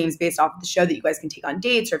 2 card games based off of the show that you guys can take on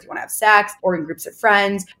dates or if you want to have sex or in groups of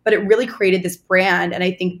friends. But it really created this brand. And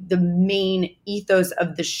I think the main ethos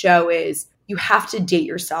of the show is you have to date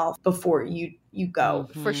yourself before you go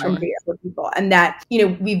for sure. date other people. And that,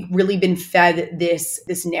 we've really been fed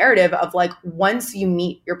this narrative of like, once you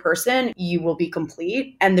meet your person, you will be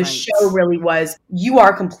complete. And the show really was, you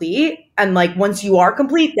are complete. And like, once you are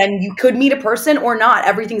complete, then you could meet a person or not.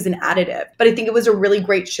 Everything's an additive. But I think it was a really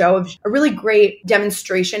great show, of a really great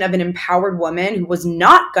demonstration of an empowered woman who was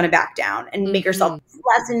not going to back down and make herself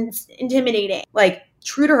less intimidating. Like,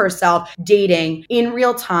 true to herself, dating in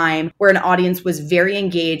real time, where an audience was very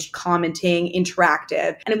engaged, commenting,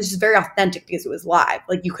 interactive. And it was just very authentic because it was live.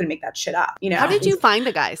 Like, you couldn't make that shit up, How did you find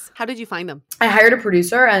the guys? How did you find them? I hired a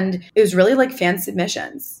producer, and it was really like fan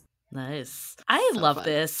submissions. Nice. I love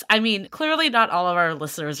this. I mean, clearly not all of our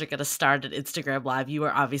listeners are going to start at Instagram Live. You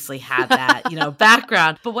obviously had that,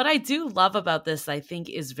 background. But what I do love about this, I think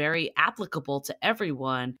is very applicable to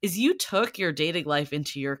everyone, is you took your dating life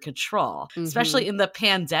into your control, especially in the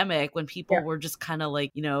pandemic when people were just kind of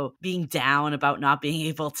like, being down about not being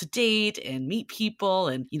able to date and meet people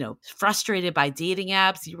and, frustrated by dating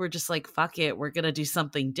apps. You were just like, fuck it, we're going to do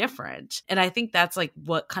something different. And I think that's like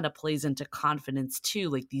what kind of plays into confidence too,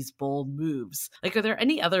 like these bold moves. Like, are there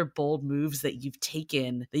any other bold moves that you've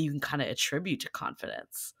taken that you can kind of attribute to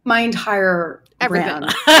confidence? My entire everything.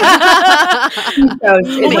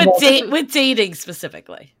 With dating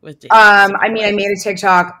specifically. I made a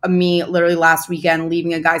TikTok of me literally last weekend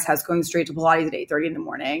leaving a guy's house, going straight to Pilates at 8:30 in the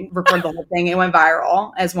morning, recorded the whole thing. It went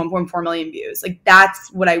viral, as 1.4 million views. Like,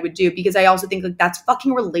 that's what I would do, because I also think like that's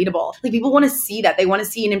fucking relatable. Like, people want to see that. They want to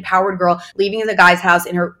see an empowered girl leaving a guy's house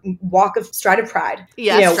in her stride of pride.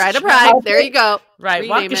 Yes, stride of pride. There you go. Right.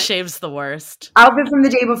 Walk of shame's the worst. Outfit from the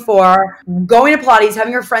day before, going to Pilates,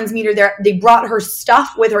 having her friends meet her there. They brought her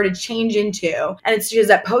stuff with her to change into. And she has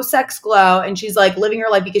that post-sex glow, and she's like living her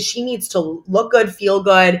life because she needs to look good, feel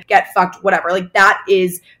good, get fucked, whatever. Like, that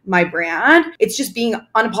is my brand. It's just being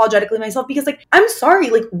unapologetically myself, because like, I'm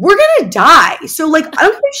sorry, like, we're going to die. So like, I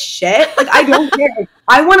don't give a shit. Like, I don't care. Like,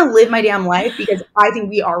 I want to live my damn life because I think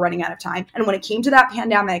we are running out of time. And when it came to that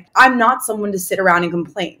pandemic, I'm not someone to sit around and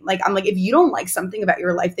complain. Like, I'm like, if you don't like something about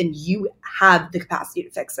your life, then you have the capacity to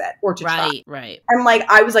fix it or to try. Right. And like,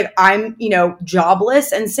 I was like, I'm,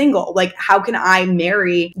 jobless and single. Like, how can I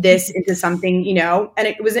marry this into something, And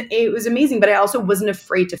it was amazing, but I also wasn't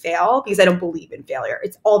afraid to fail because I don't believe in failure.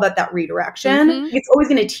 It's all about that redirection. It's always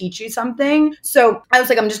going to teach you something. So I was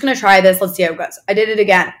like, I'm just going to try this. Let's see how it goes. I did it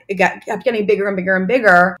again. It kept getting bigger and bigger and bigger.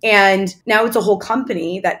 And now it's a whole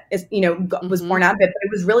company that is, was born out of it. But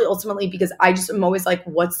it was really ultimately because I just am always like,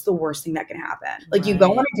 what's the worst thing that can happen? Like, you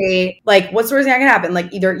go on a date, like, what's the worst thing that can happen?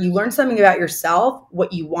 Like, either you learn something about yourself,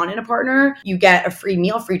 what you want in a partner, you get a free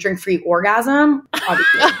meal, free drink, free orgasm.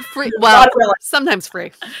 Free, sometimes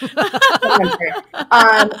free. Sometimes free.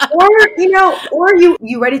 Or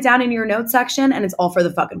you write it down in your notes section and it's all for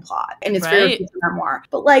the fucking plot. And it's for your future memoir.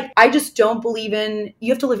 But like, I just don't believe in,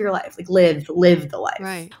 you have to live your life. Like, live the life.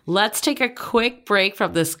 Right. Let's take a quick break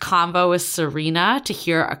from this convo with Serena to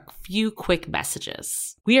hear a few quick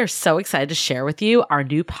messages. We are so excited to share with you our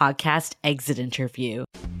new podcast, Exit Interview.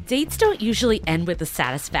 Dates don't usually end with a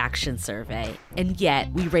satisfaction survey, and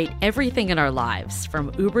yet we rate everything in our lives,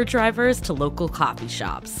 from Uber drivers to local coffee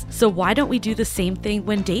shops. So why don't we do the same thing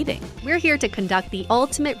when dating? We're here to conduct the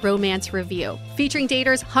ultimate romance review, featuring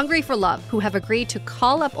daters hungry for love who have agreed to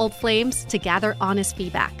call up old flames to gather honest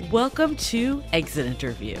feedback. Welcome to Exit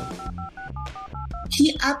Interview.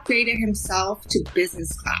 He upgraded himself to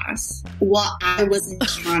business class while I was in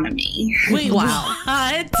economy. Wait,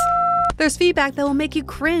 what? There's feedback that will make you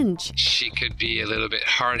cringe. She could be a little bit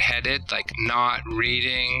hard-headed, like not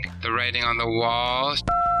reading the writing on the wall.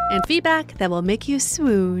 And feedback that will make you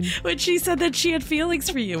swoon. When she said that she had feelings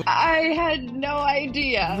for you. I had no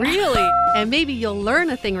idea. Really? And maybe you'll learn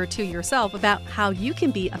a thing or two yourself about how you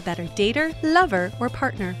can be a better dater, lover, or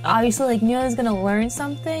partner. Obviously, knew I was going to learn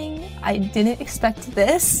something. I didn't expect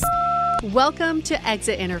this. Welcome to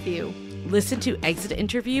Exit Interview. Listen to Exit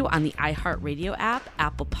Interview on the iHeartRadio app,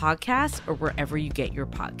 Apple Podcasts, or wherever you get your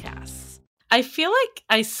podcasts. I feel like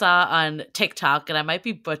I saw on TikTok, and I might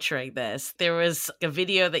be butchering this, there was a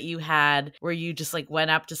video that you had where you just like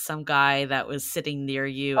went up to some guy that was sitting near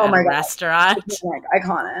you at a restaurant.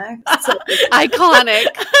 Iconic. Iconic.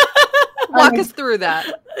 Walk us through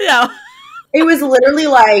that. Yeah. It was literally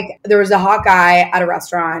like, there was a hot guy at a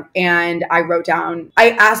restaurant, and I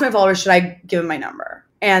asked my followers, should I give him my number?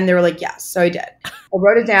 And they were like, yes. So I did. I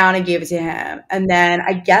wrote it down and gave it to him. And then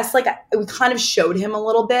I guess like we kind of showed him a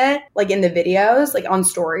little bit, like in the videos, like on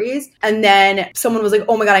stories. And then someone was like,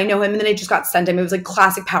 oh my God, I know him. And then it just got sent to him. It was like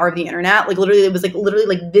classic power of the internet. Like literally, it was like literally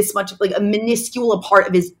like this much, like a minuscule part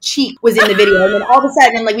of his cheek was in the video. And then all of a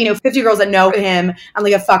sudden, like we know 50 girls that know him and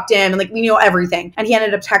like have fucked him and like we know everything. And he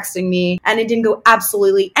ended up texting me and it didn't go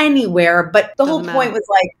absolutely anywhere. But the whole point was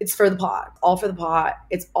like, it's for the pot, all for the pot.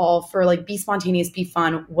 It's all for like, be spontaneous, be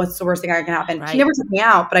fun. What's the worst thing that can happen? Right. He never took me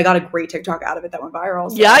out, but I got a great TikTok out of it that went viral.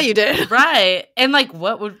 So. Yeah, you did. Right. And like,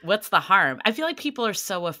 what's the harm? I feel like people are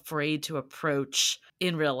so afraid to approach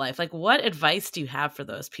in real life. Like, what advice do you have for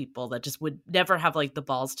those people that just would never have like the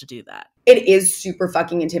balls to do that? It is super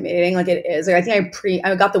fucking intimidating. Like it is. Like I think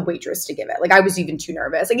I got the waitress to give it. Like I was even too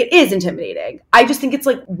nervous. Like it is intimidating. I just think it's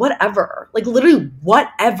like whatever. Like literally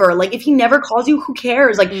whatever. Like if he never calls you, who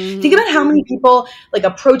cares? Like think about how many people like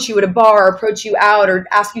approach you at a bar, or approach you out, or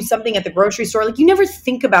ask you something at the grocery store. Like you never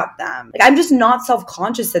think about them. Like I'm just not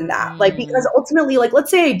self-conscious in that. Like because ultimately, like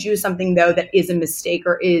let's say I do something though that is a mistake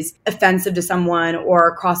or is offensive to someone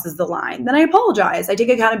or crosses the line, then I apologize. I take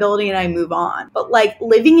accountability and I move on. But like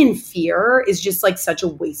living in fear is just like such a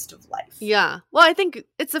waste of life. Yeah. Well, I think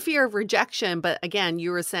it's a fear of rejection. But again,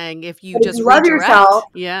 you were saying if you but just if you love yourself.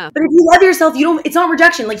 Yeah. But if you love yourself, it's not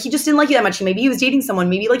rejection. Like he just didn't like you that much. Maybe he was dating someone.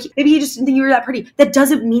 Maybe he just didn't think you were that pretty. That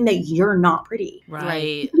doesn't mean that you're not pretty.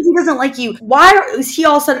 Right. Because he doesn't like you. Why is he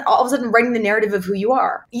all of a sudden writing the narrative of who you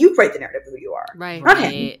are? You write the narrative of who you are. Right. Not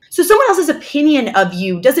him. So someone else's opinion of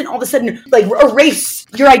you doesn't all of a sudden like erase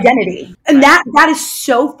your identity. And that is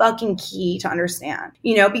so fucking key to understand,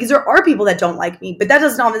 you know, because there are people that don't like me, but that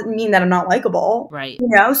does not mean that I'm not likable. Right. You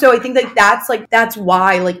know, so I think that that's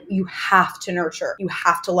why like you have to nurture, you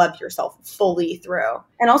have to love yourself fully through,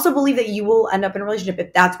 and also believe that you will end up in a relationship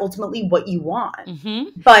if that's ultimately what you want.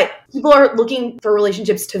 But people are looking for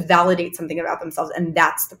relationships to validate something about themselves, and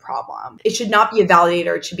that's the problem. It should not be a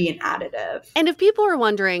validator, it should be an additive. And if people are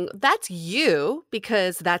wondering, that's you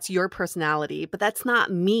because that's your personality, but that's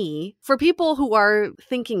not me. For people who are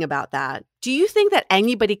thinking about that, do you think that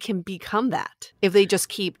anybody can become that if they just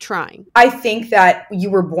keep trying? I think that you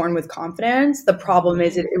were born with confidence. The problem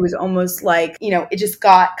is it was almost like, you know, it just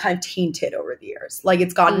got kind of tainted over the years. Like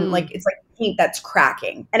it's gotten like, it's like paint that's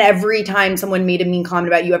cracking. And every time someone made a mean comment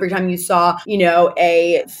about you, every time you saw, you know,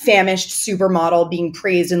 a famished supermodel being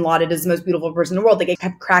praised and lauded as the most beautiful person in the world, like it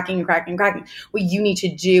kept cracking and cracking and cracking. What you need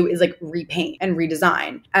to do is like repaint and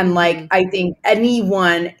redesign. And like, I think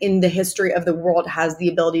anyone in the history of the world has the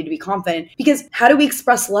ability to be confident, because how do we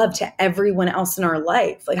express love to everyone else in our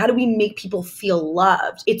life? Like, how do we make people feel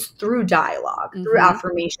loved? It's through dialogue, through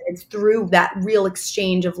affirmation. It's through that real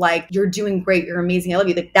exchange of like, you're doing great, you're amazing, I love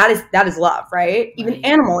you. Like that is love, right? Even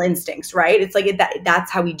animal instincts, right? It's like that's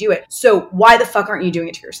how we do it. So why the fuck aren't you doing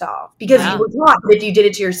it to yourself? Because you were taught that if you did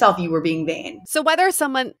it to yourself, you were being vain. So whether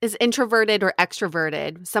someone is introverted or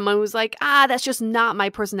extroverted, someone who's like, that's just not my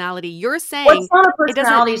personality. You're saying it's not a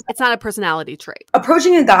personality. It's not a personality trait.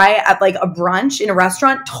 Approaching a guy at like a brunch in a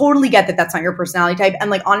restaurant, totally get that that's not your personality type.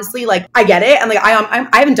 And like, honestly, like I get it. And like, I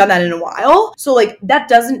haven't done that in a while. So like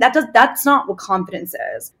that's not what confidence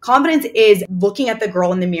is. Confidence is looking at the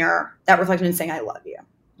girl in the mirror, that reflection, and saying, I love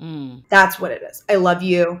you. That's what it is. I love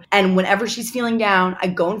you. And whenever she's feeling down, I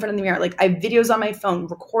go in front of the mirror. Like I have videos on my phone,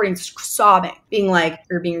 recording, sobbing, being like,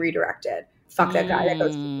 you're being redirected. Fuck that guy. That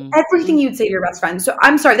goes everything you'd say to your best friend. So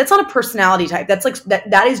I'm sorry, that's not a personality type. That's like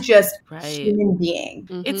that is just human being.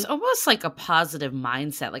 It's almost like a positive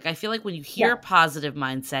mindset. Like I feel like when you hear positive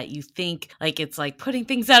mindset, you think like it's like putting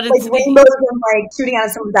things out into like rainbows and like shooting out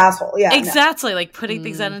of someone's asshole. Yeah, exactly. Like putting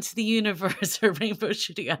things out into the universe, or rainbow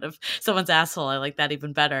shooting out of someone's asshole. I like that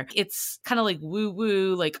even better. It's kind of like woo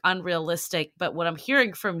woo, like unrealistic. But what I'm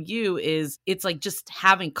hearing from you is it's like just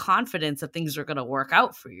having confidence that things are going to work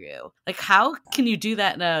out for you. Like how can you do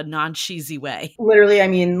that in a non-cheesy way? Literally, I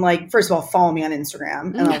mean, like, first of all, follow me on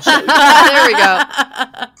Instagram and I'll show you. There we go.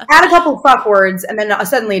 Add a couple fuck words and then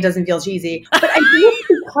suddenly it doesn't feel cheesy. But I think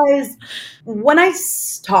it's because when I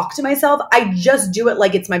talk to myself, I just do it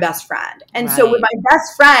like it's my best friend. And so when my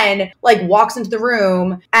best friend like walks into the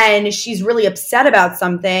room and she's really upset about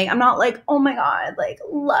something, I'm not like, oh my God, like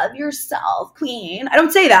love yourself, queen. I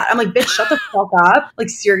don't say that. I'm like, bitch, shut the fuck up. Like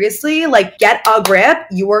seriously, like get a grip.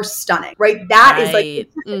 You are stunning, right? That is like,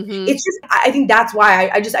 it's just, I think that's why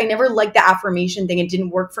I never liked the affirmation thing. It didn't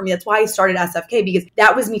work for me. That's why I started SFK, because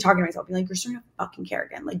that was me talking to myself, being like, you're Serena fucking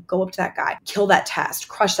Kerrigan. Like go up to that guy, kill that test,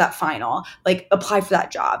 crush that final, like apply for that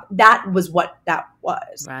job. That was what that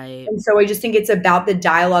was. Right. And so I just think it's about the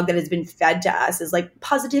dialogue that has been fed to us is like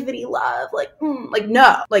positivity, love, like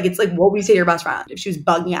no, like it's like what we say to your best friend if she was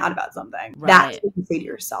bugging out about something. Right. That's what you say to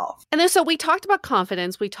yourself. And then so we talked about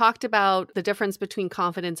confidence. We talked about the difference between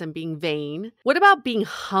confidence and being vain. What about being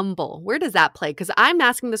humble? Where does that play? Because I'm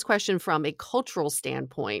asking this question from a cultural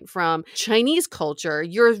standpoint. From Chinese culture,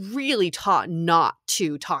 you're really taught not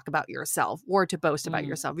to talk about yourself or to boast about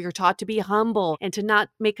yourself. You're taught to be humble and to not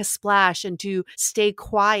make a splash and to stay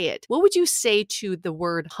quiet. What would you say to the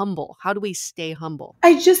word humble? How do we stay humble?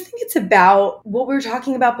 I just think it's about what we were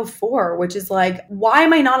talking about before, which is like, why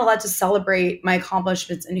am I not allowed to celebrate my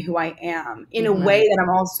accomplishments and who I am in a way that I'm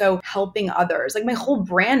also helping others? Like my whole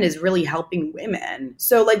brand is really helping women.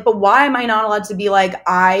 So like, but why am I not allowed to be like,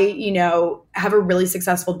 I, have a really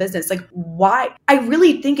successful business? Like why? I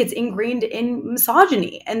really think it's ingrained in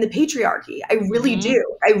misogyny and the patriarchy. I really do.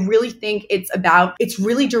 I really think it's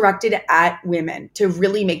really directed at women to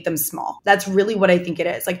really make them small. That's really what I think it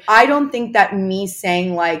is. Like, I don't think that me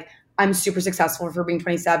saying like, I'm super successful for being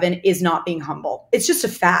 27 is not being humble. It's just a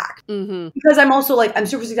fact. Because I'm also like, I'm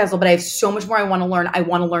super successful, but I have so much more I want to learn. I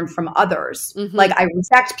want to learn from others. Like I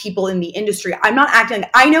respect people in the industry. I'm not acting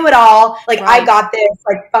like I know it all. Like I got this,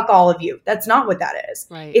 like fuck all of you. That's not what that is.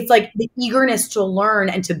 It's like the eagerness to learn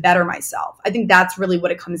and to better myself. I think that's really what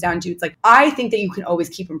it comes down to. It's like, I think that you can always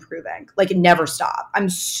keep improving, like never stop. I'm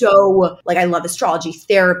so like, I love astrology,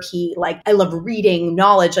 therapy. Like I love reading,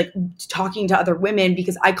 knowledge, like talking to other women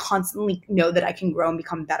because I constantly know that I can grow and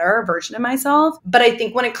become a better version of myself. But I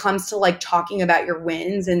think when it comes to like talking about your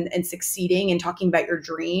wins and succeeding and talking about your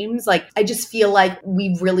dreams, like I just feel like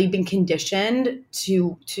we've really been conditioned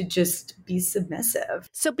to just be submissive.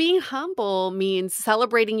 So being humble means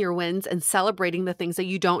celebrating your wins and celebrating the things that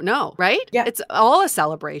you don't know, right? Yeah. It's all a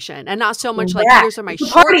celebration and not so much like, here's are my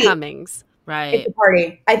shortcomings. Right. It's a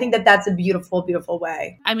party. I think that that's a beautiful, beautiful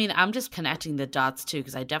way. I mean, I'm just connecting the dots too,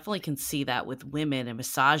 because I definitely can see that with women and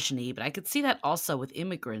misogyny, but I could see that also with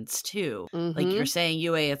immigrants too. Like you're saying,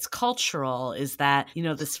 Yue, it's cultural, is that,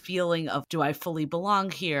 this feeling of, do I fully belong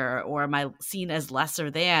here? Or am I seen as lesser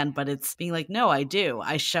than? But it's being like, no, I do.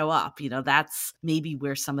 I show up. That's maybe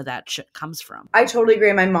where some of that shit comes from. I totally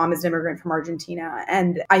agree. My mom is an immigrant from Argentina.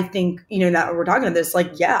 And I think, that we're talking about this,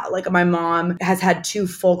 like, yeah, like my mom has had 2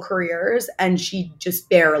 full careers and she just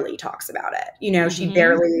barely talks about it. She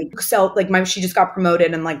barely she just got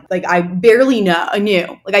promoted and like I barely knew.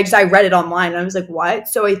 I read it online and I was like, what?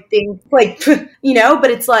 So I think like, but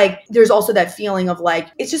it's like, there's also that feeling of like,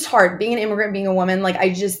 it's just hard being an immigrant, being a woman. Like,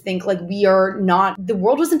 I just think like the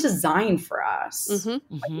world wasn't designed for us.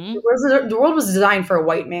 The world was designed for a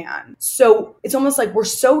white man. So it's almost like we're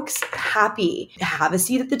so happy to have a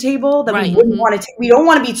seat at the table that we wouldn't want to we don't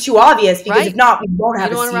want to be too obvious because if not, we won't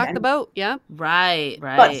have a seat. You don't want to rock the boat. Yeah. Right.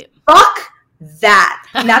 But fuck that.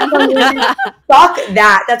 And that's why women, fuck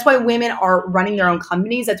that. That's why women are running their own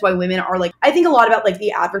companies. That's why women are like, I think a lot about like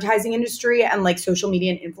the advertising industry and like social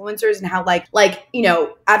media and influencers and how like,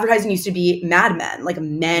 advertising used to be madmen. Like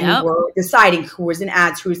men were deciding who was in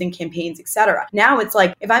ads, who was in campaigns, etc. Now it's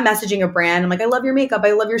like, if I'm messaging a brand, I'm like, I love your makeup,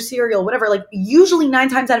 I love your cereal, whatever. Like usually 9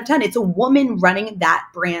 times out of 10, it's a woman running that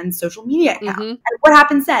brand's social media account. And what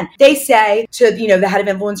happens then? They say to, the head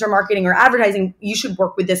of influencer marketing or advertising, you should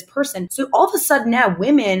work with this person. So all of a sudden now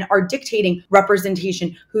women are dictating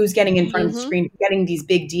representation, who's getting in front of the screen, getting these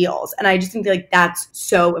big deals. And I just think like that's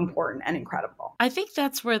so important and incredible. I think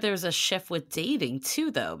that's where there's a shift with dating too,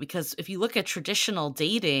 though, because if you look at traditional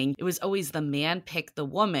dating, it was always the man picked the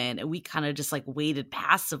woman and we kind of just like waited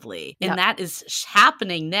passively. And that is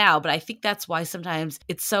happening now. But I think that's why sometimes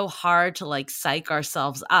it's so hard to like psych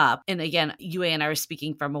ourselves up. And again, Yue and I are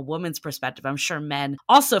speaking from a woman's perspective. I'm sure men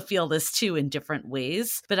also feel this too in different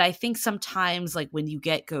ways. But I think sometimes like when you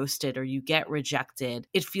get ghosted or you get rejected,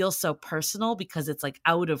 it feels so personal because it's like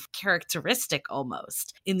out of characteristic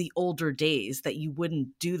almost in the older days that you wouldn't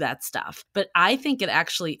do that stuff. But I think it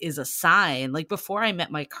actually is a sign. Like before I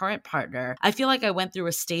met my current partner, I feel like I went through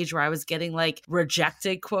a stage where I was getting like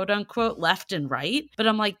rejected, quote unquote, left and right. But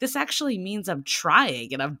I'm like, this actually means I'm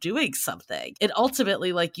trying and I'm doing something. It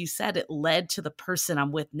ultimately, like you said, it led to the person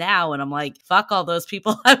I'm with now. And I'm like, fuck all those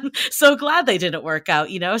people. I'm so glad they didn't work out,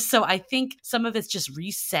 So I think some of it's just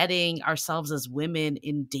resetting ourselves as women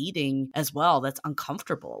in dating as well. That's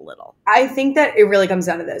uncomfortable a little. I think that it really comes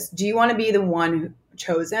down to this. Do you want to be the one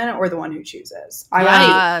chosen or the one who chooses.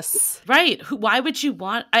 Right. Why would you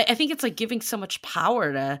want, I think it's like giving so much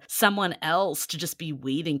power to someone else to just be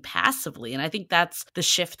waiting passively. And I think that's the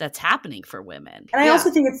shift that's happening for women. And I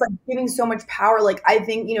also think it's like giving so much power. Like I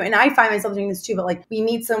think, and I find myself doing this too, but like we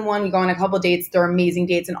meet someone, we go on a couple of dates, they're amazing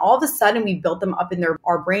dates. And all of a sudden we built them up in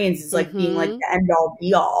our brains as like being like the end all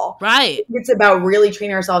be all. Right. It's about really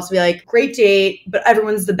training ourselves to be like, great date, but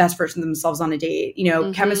everyone's the best version of themselves on a date.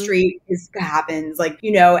 Chemistry happens, like,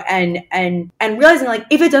 and realizing like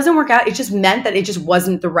if it doesn't work out, it just meant that it just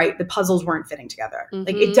wasn't the puzzles weren't fitting together.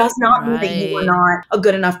 Like it does not mean that you were not a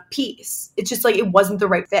good enough piece. It's just like it wasn't the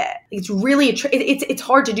right fit. It's really it's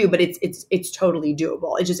hard to do, but it's totally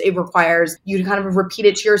doable. It requires you to kind of repeat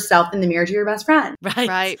it to yourself in the mirror to your best friend.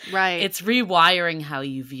 Right. It's rewiring how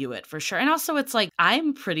you view it for sure. And also it's like,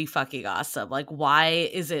 I'm pretty fucking awesome. Like, why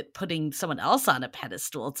is it putting someone else on a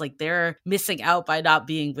pedestal? It's like they're missing out by not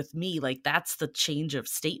being with me. Like that's the change of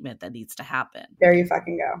statement that needs to happen. There you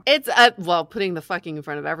fucking go. It's putting the fucking in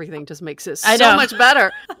front of everything just makes it so much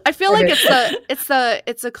better. I feel like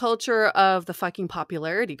it's a culture of the fucking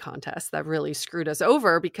popularity contest that really screwed us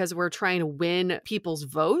over because we're trying to win people's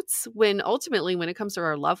votes when ultimately when it comes to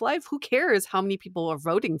our love life, who cares how many people are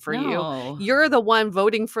voting for you? You're the one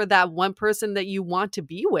voting for that one person that you want to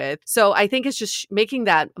be with. So I think it's just making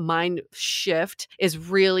that mind shift is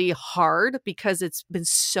really hard because it's been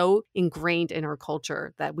so ingrained in our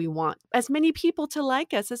culture that we want as many people to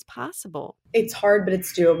like us as possible. It's hard, but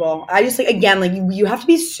it's doable. I just you have to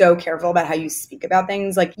be so careful about how you speak about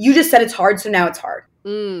things. Like you just said it's hard, so now it's hard.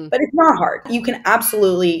 But it's not hard. You can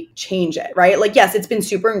absolutely change it, right? Like, yes, it's been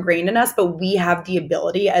super ingrained in us, but we have the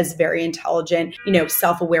ability as very intelligent,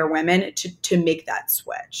 self-aware women to make that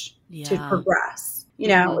switch, to progress.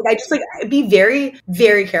 I just be very,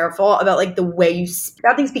 very careful about like the way you speak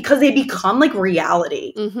about things because they become like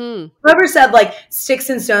reality. Whoever said like sticks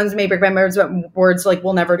and stones may break my words, but words like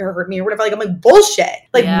will never hurt me or whatever. Like I'm like bullshit.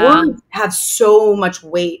 Like words have so much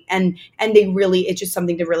weight and they really, it's just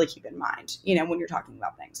something to really keep in mind, when you're talking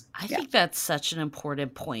about things. I think that's such an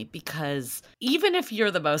important point because even if you're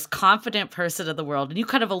the most confident person in the world, and you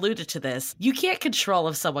kind of alluded to this, you can't control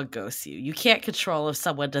if someone ghosts you. You can't control if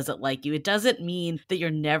someone doesn't like you. It doesn't mean that you're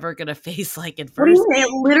never going to face like adversity. What do you mean?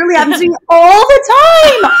 It literally happens to me all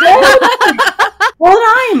the time. All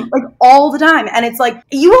the time. Like all the time. And it's like,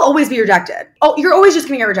 you will always be rejected. Oh, you're always just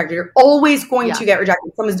going to get rejected. You're always going to get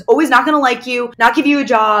rejected. Someone's always not going to like you, not give you a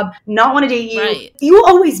job, not want to date you. Right. You will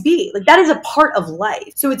always be. Like that is a part of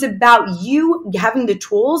life. So it's about you having the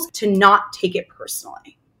tools to not take it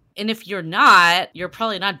personally. And if you're not, you're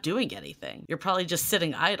probably not doing anything. You're probably just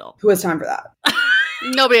sitting idle. Who has time for that?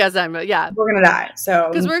 Nobody has time, but we're gonna die. So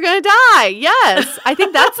because we're gonna die. Yes, I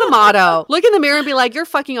think that's the motto. Look in the mirror and be like, "You're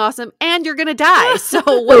fucking awesome, and you're gonna die." So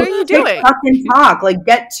what are you doing? Fucking talk. Like,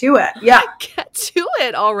 get to it. Yeah, get to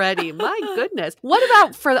it already. My goodness. What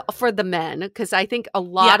about for the men? Because I think a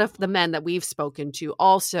lot of the men that we've spoken to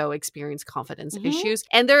also experience confidence issues,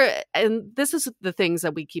 and this is the things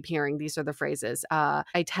that we keep hearing. These are the phrases.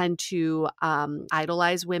 I tend to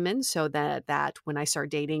idolize women, so that when I start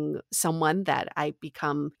dating someone, that I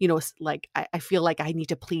become, like I feel like I need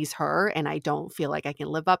to please her and I don't feel like I can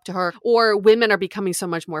live up to her. Or women are becoming so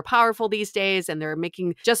much more powerful these days and they're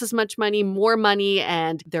making just as much money, more money,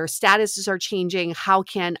 and their statuses are changing. How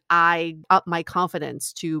can I up my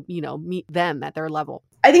confidence to, meet them at their level?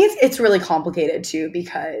 I think it's really complicated too,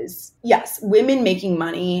 because yes, women making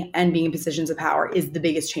money and being in positions of power is the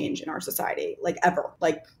biggest change in our society, like ever.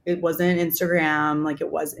 Like it wasn't Instagram, like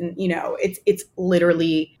it wasn't, it's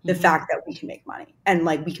literally the fact that we can make money and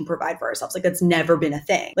like we can provide for ourselves. Like that's never been a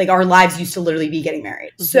thing. Like our lives used to literally be getting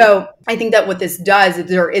married. So I think that what this does is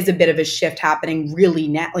there is a bit of a shift happening really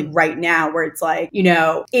now, like right now, where it's like,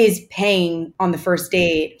 is paying on the first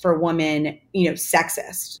date for a woman,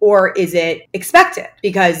 sexist, or is it expected?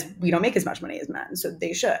 Because we don't make as much money as men, so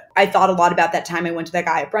they should. I thought a lot about that time I went to that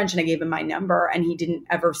guy at brunch and I gave him my number and he didn't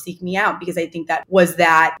ever seek me out because I think that was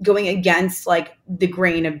that going against like the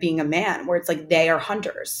grain of being a man where it's like they are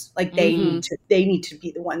hunters. Like they need to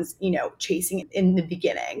be the ones, chasing it in the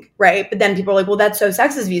beginning. Right. But then people are like, well, that's so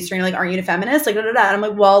sexist of you, Serena. Like, aren't you a feminist? Like, da, da, da. And I'm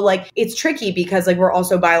like, well, like it's tricky because like we're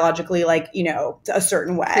also biologically like, a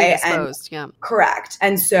certain way. Predisposed, correct.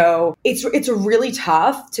 And so it's really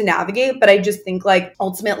tough to navigate, but I just think like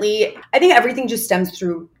ultimately, I think everything just stems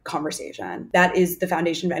through conversation. That is the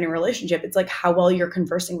foundation of any relationship. It's like how well you're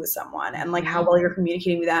conversing with someone and like how well you're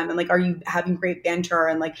communicating with them. And like, are you having great banter?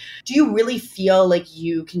 And like, do you really feel like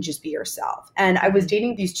you can just be yourself? And I was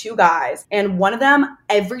dating these two guys, and one of them,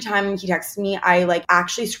 every time he texted me, I like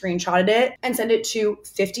actually screenshotted it and sent it to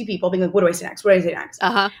 50 people being like, what do I say next? What do I say next?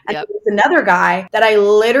 And Yep. there's another guy that I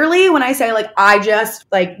literally, when I say like, I just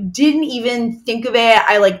like didn't even think of it.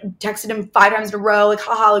 I like texted him 5 times in a row, like,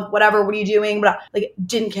 haha, like whatever, what are you doing? But like,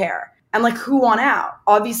 didn't care. And like, who won out?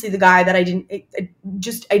 Obviously the guy that I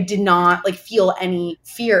did not like feel any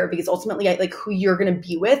fear, because ultimately like who you're going to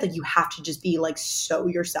be with, like you have to just be like so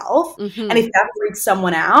yourself. And if that freaks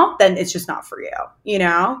someone out, then it's just not for you, you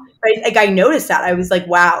know? But like I noticed that. I was like,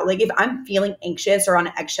 wow, like if I'm feeling anxious or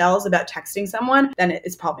on eggshells about texting someone, then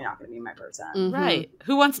it's probably not going to be my person. Right.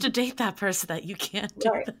 Who wants to date that person that you can't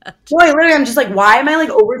do that? Boy, literally, I'm just like, why am I like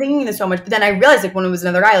overthinking this so much? But then I realized like when it was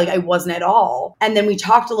another guy, like I wasn't at all. And then we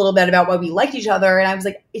talked a little bit about why we liked each other. And I was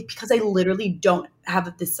like, it's because I literally don't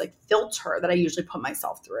have this like filter that I usually put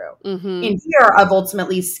myself through in fear of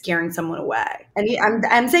ultimately scaring someone away. And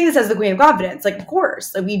I'm saying this as the queen of confidence. Like, of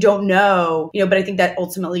course, like we don't know, you know, but I think that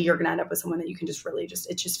ultimately you're going to end up with someone that you can just really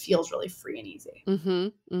it just feels really free and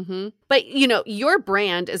easy. But you know, your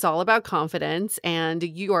brand is all about confidence, and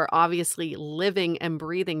you are obviously living and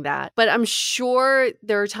breathing that. But I'm sure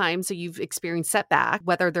there are times that you've experienced setback,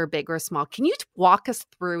 whether they're big or small. Can you walk us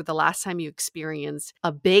through the last time you experienced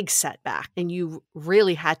a big setback and you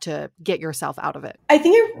really had to get yourself out of it? I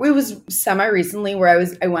think it was semi-recently where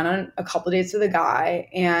I went on a couple of dates with a guy,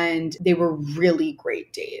 and they were really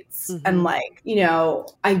great dates. And like, you know,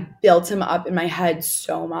 I built him up in my head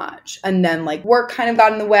so much. And then like work kind of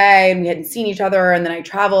got in the way, and we hadn't seen each other, and then I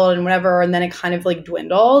traveled and whatever. And then it kind of like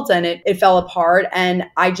dwindled and it fell apart. And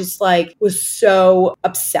I just like was so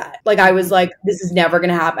upset. Like I was like, this is never going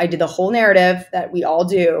to happen. I did the whole narrative that we all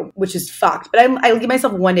do, which is fucked. But I give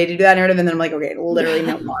myself one day to do that narrative, and then I'm like, okay, literally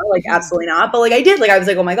no more. Like absolutely not. But like I did. Like I was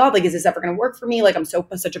like, oh my God, like is this ever going to work for me? Like I'm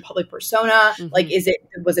such a public persona. Like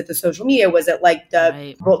was it the social media? Was it like the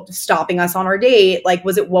people stopping us on our date? Like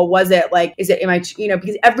what was it? Like is it, am I, you know,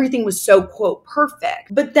 because everything was so quote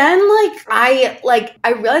perfect. But then I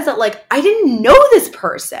realized that like I didn't know this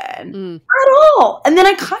person at all. And then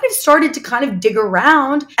I kind of started to kind of dig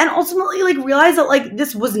around and ultimately like realized that like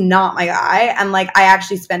this was not my guy. And like I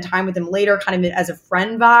actually spent time with him later kind of as a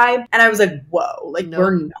friend vibe. And I was like, whoa, like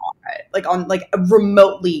we're not like on like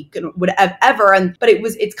remotely whatever. And but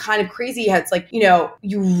it's kind of crazy how it's like, you know,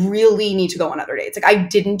 you really need to go on other dates. Like I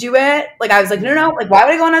didn't do it. Like I was like, no, like why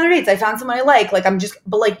would I go on other dates? I found someone I like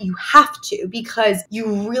but like you have to, because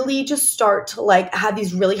you really just start to like have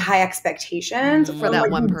these really high expectations for that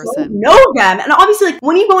like, one you person. don't know them. And obviously like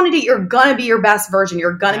when you go on a date, you're gonna be your best version.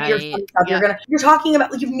 You're gonna be your fun stuff. You're talking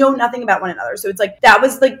about like you know nothing about one another. So it's like that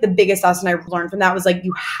was like the biggest lesson I learned from that was like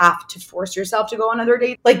you have to force yourself to go on other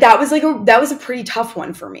dates. Like that was a pretty tough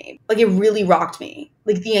one for me. Like it really rocked me.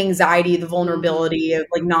 Like the anxiety, the vulnerability of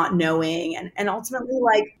like not knowing. And ultimately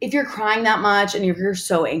like if you're crying that much and if you're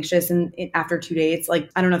so anxious and after 2 dates, like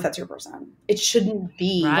I don't know if that's your person. It shouldn't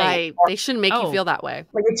be. Right. They shouldn't make you feel that way.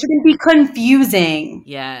 Like it shouldn't be confusing.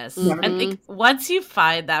 Yes. I think once you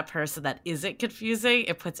find that person that isn't confusing,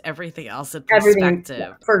 it puts everything else in perspective.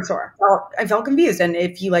 Yeah, for sure. Well, I felt confused. And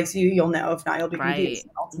if he likes you, you'll know. If not, you'll be confused.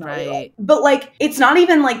 Right. But like, it's not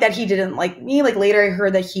even like that he didn't like me. Like later I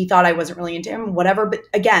heard that he thought I wasn't really into him, whatever. But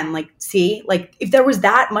again, like, see, like if there was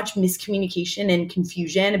that much miscommunication and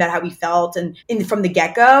confusion about how we felt and from the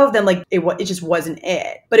get-go, then like it just wasn't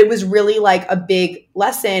it. But it was really like a big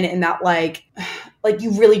lesson in that like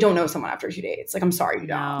you really don't know someone after 2 dates. Like, I'm sorry, you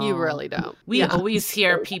don't. You really don't. We always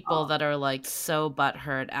hear people that are like so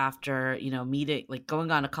butthurt after, you know, meeting, like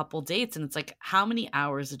going on a couple dates. And it's like, how many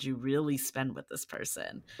hours did you really spend with this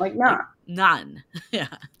person? Like, none. Like, none.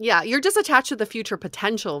 Yeah. You're just attached to the future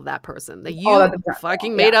potential of that person that you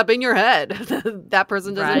fucking made up in your head. That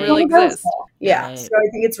person doesn't really exist. Yeah. Right. So I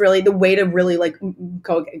think it's really the way to really like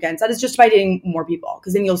go against that is just by dating more people.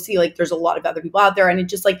 Cause then you'll see like there's a lot of other people out there and it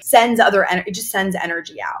just like sends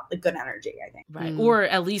energy out, like good energy, I think. Right. Or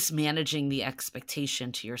at least managing the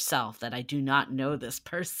expectation to yourself that I do not know this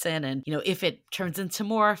person. And, you know, if it turns into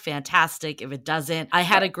more, fantastic. If it doesn't, I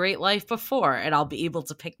had a great life before and I'll be able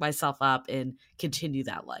to pick myself up and continue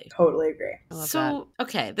that life. Totally agree. So,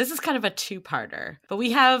 okay, this is kind of a two-parter, but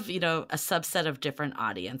we have, you know, a subset of different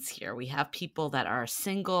audience here. We have people that are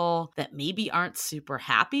single that maybe aren't super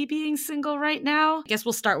happy being single right now. I guess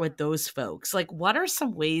we'll start with those folks. Like, what are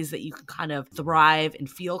some ways that you can kind of thrive and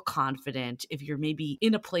feel confident if you're maybe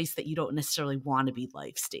in a place that you don't necessarily want to be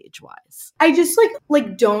life stage wise? I just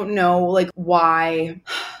like don't know like why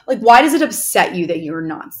Like, why does it upset you that you're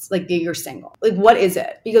not, like, that you're single? Like, what is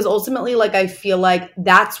it? Because ultimately, like, I feel like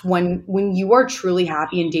that's when you are truly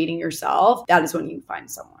happy and dating yourself, that is when you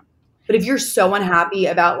find someone. But if you're so unhappy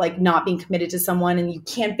about like not being committed to someone and you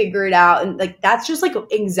can't figure it out, and like that's just like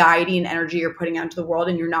anxiety and energy you're putting out into the world,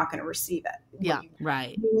 and you're not going to receive it. Yeah,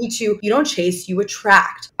 right. You don't chase, you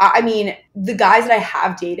attract. I mean, the guys that I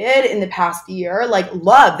have dated in the past year, like,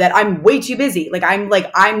 love that I'm way too busy.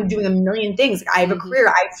 I'm doing a million things. Like, I have a career,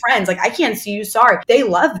 I have friends. Like, I can't see you. Sorry. They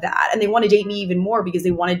love that. And they want to date me even more because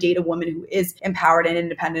they want to date a woman who is empowered and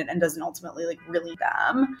independent and doesn't ultimately like really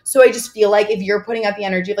them. So I just feel like if you're putting out the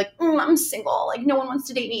energy of like, I'm single, like no one wants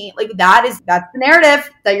to date me, like that's the narrative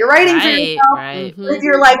that you're writing for yourself. Right. But if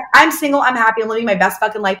you're like, I'm single, I'm happy, I'm living my best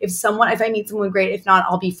fucking life. If I meet someone great, if not,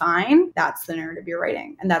 I'll be fine. That's the narrative you're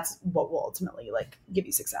writing. And that's what will ultimately like give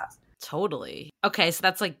you success. Totally. Okay, so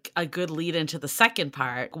that's like a good lead into the second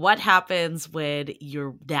part. What happens when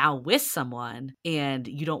you're now with someone and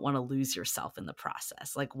you don't want to lose yourself in the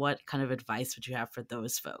process? Like, what kind of advice would you have for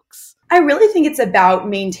those folks? I really think it's about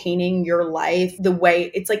maintaining your life the way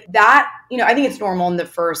it's like that. I think it's normal in the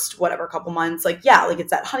first, couple months. Like, yeah, like it's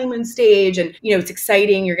that honeymoon stage and, it's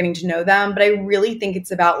exciting. You're getting to know them. But I really think it's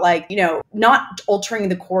about like, not altering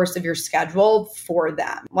the course of your schedule for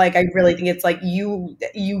them. Like, I really think it's like you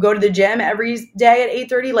go to the gym every day at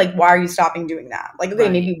 8:30. Like, why are you stopping doing that? Like, okay,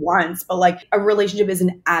 maybe once, but like a relationship is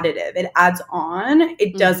an additive. It adds on.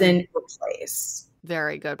 It doesn't replace.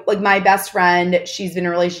 Very good. Like my best friend, she's been in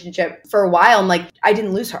a relationship for a while and like I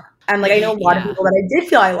didn't lose her. And like I know a lot of people that I did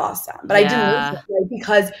feel I lost them, but I didn't lose her, like,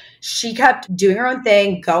 because she kept doing her own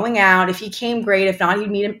thing, going out. If he came, great. If not, he'd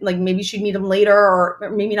meet him. Like maybe she'd meet him later,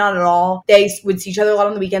 or maybe not at all. They would see each other a lot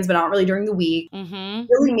on the weekends, but not really during the week.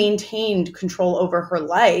 Really maintained control over her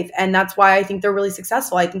life, and that's why I think they're really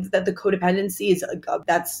successful. I think that the codependency is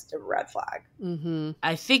that's a red flag.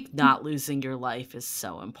 I think not losing your life is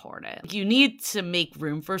so important. You need to make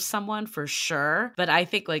room for someone for sure, but I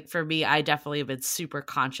think like for me, I definitely have been super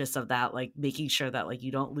conscious of that, like making sure that like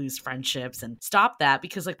you don't lose friendships and stop that,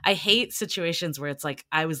 because like I hate situations where it's like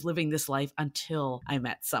I was living this life until I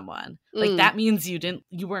met someone. Like that means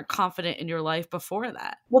you weren't confident in your life before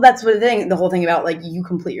that. Well, that's the whole thing about like you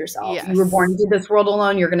complete yourself. Yes. You were born into this world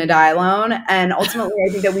alone. You're going to die alone. And ultimately,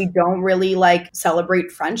 I think that we don't really like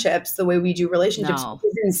celebrate friendships the way we do relationships,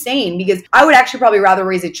 which is insane, because I would actually probably rather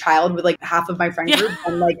raise a child with like half of my friend group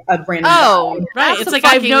than like a random guy. Right. It's like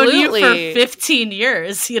I've known you for 15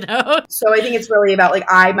 years, So I think it's really about like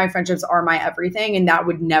my friendships are my everything, and that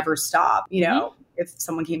would never stop, if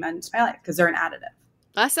someone came into my life, because they're an additive.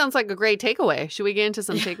 That sounds like a great takeaway. Should we get into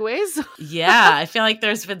some takeaways? Yeah, I feel like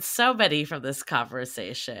there's been so many from this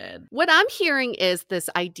conversation. What I'm hearing is this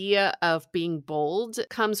idea of being bold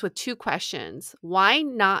comes with two questions. Why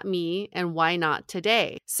not me, and why not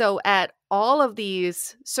today? So at all of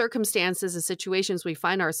these circumstances and situations we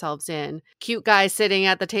find ourselves in, cute guy sitting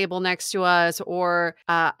at the table next to us, or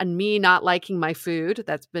me not liking my food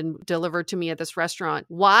that's been delivered to me at this restaurant.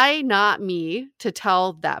 Why not me to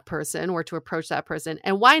tell that person or to approach that person?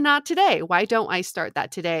 And why not today? Why don't I start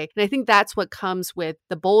that today? And I think that's what comes with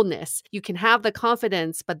the boldness. You can have the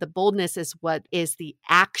confidence, but the boldness is what is the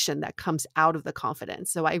action that comes out of the confidence.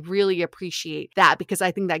 So I really appreciate that, because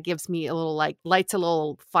I think that gives me a little lights a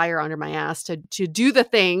little fire under my ass to do the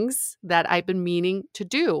things that I've been meaning to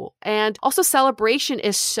do. And also celebration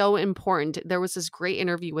is so important. There was this great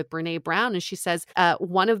interview with Brene Brown, and she says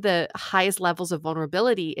one of the highest levels of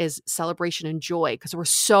vulnerability is celebration and joy, because we're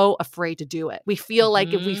so afraid to do it. We feel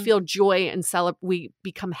like if we feel joy and we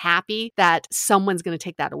become happy, that someone's going to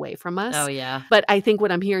take that away from us. Oh, yeah. But I think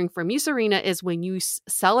what I'm hearing from you, Serena, is when you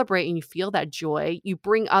celebrate and you feel that joy, you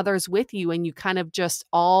bring others with you, and you kind of just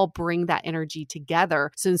all bring that energy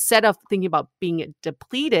together. So instead of thinking about being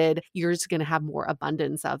depleted, you're just going to have more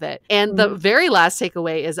abundance of it. And the very last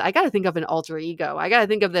takeaway is I got to think of an alter ego. I got to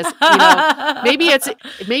think of this, maybe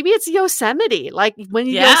it's Yosemite. Like when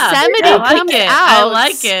Yosemite comes out, I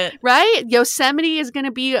like it. Right? Yosemite is going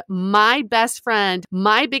to be my best friend,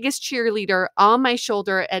 my biggest cheerleader on my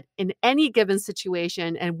shoulder in any given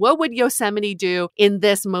situation. And what would Yosemite do in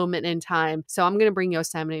this moment in time? So I'm going to bring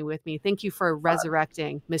Yosemite with me. Thank you for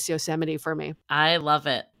resurrecting Miss Yosemite for me. I love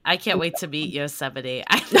it. I can't wait to meet Yosemite.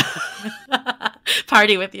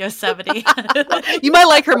 Party with Yosemite. You might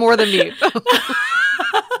like her more than me.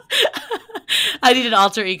 I need an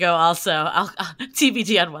alter ego also. I'll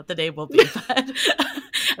TBD on what the name will be. But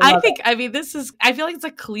I feel like it's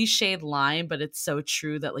a cliched line, but it's so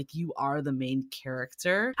true that like you are the main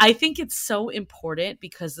character. I think it's so important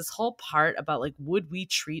because this whole part about like, would we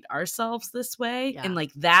treat ourselves this way? Yeah. And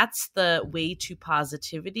like, that's the way to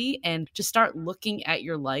positivity, and just start looking at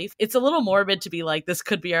your life. It's a little morbid to be like, this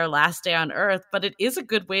could be our last day on earth, but it is a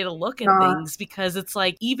good way to look at things, because it's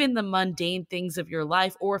like even the mundane things of your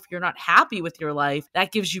life, or if you're not happy with your life,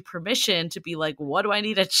 that gives you permission to be like, what do I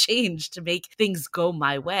need to change to make things go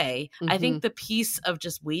my way? I think the piece of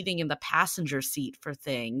just waiting in the passenger seat for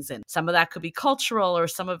things, and some of that could be cultural, or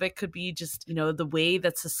some of it could be just, you know, the way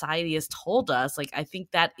that society has told us. Like, I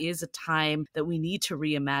think that is a time that we need to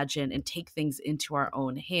reimagine and take things into our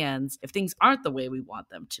own hands if things aren't the way we want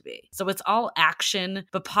them to be. So it's all action,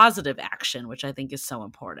 but positive action, which I think is so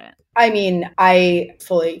important. I mean, I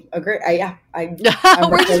fully agree. We're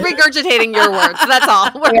just regurgitating your words. That's all.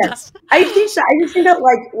 I just think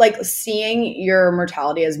that like seeing your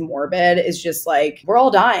mortality as morbid is just like, we're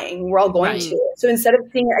all dying. We're all going to. So instead of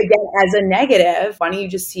seeing it again as a negative, why don't you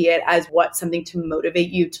just see it as something to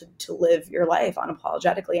motivate you to live your life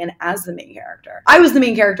unapologetically and as the main character. I was the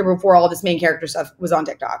main character before all this main character stuff was on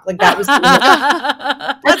TikTok. Like that was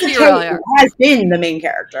that's has been the main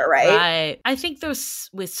character, right? I think those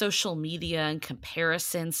with social media and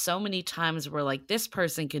comparison, so many times we're like, this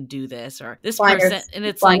person can do this or this person, and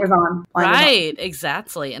it's like,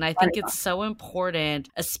 exactly. And I think it's so important,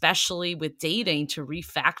 especially with dating, to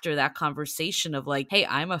refactor that conversation of like, hey,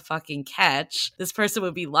 I'm a fucking catch. This person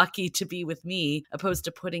would be lucky to be with me, opposed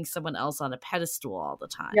to putting someone else on a pedestal all the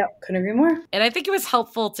time. Yep, couldn't agree more. And I think it was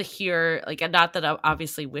helpful to hear, like, not that I'm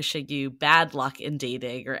obviously wishing you bad luck in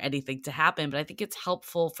dating or anything to happen, but I think it's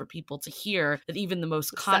helpful for people to hear that even the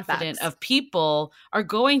most confident of people are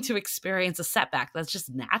going to experience a setback. That's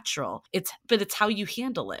just natural. But it's how you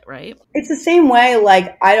handle it, right? It's the same way.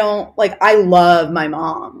 Like, I love my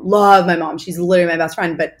mom. She's literally my best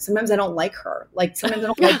friend, but sometimes I don't like her. Like sometimes I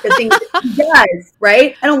don't like the things that she does,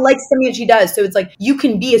 right? I don't like something that she does. So it's like, you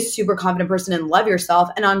can be a super confident person and love yourself.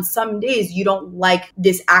 And on some days you don't like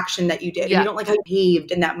this action that you did. Yeah. Or you don't like how you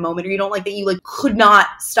behaved in that moment, or you don't like that you like could not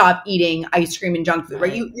stop eating ice cream and junk food,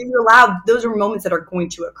 right? You're allowed, those are moments that are going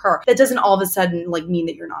to occur. That doesn't all of a sudden like mean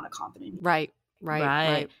that you're not a confident. Right.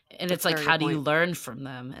 And it's like, how do you learn from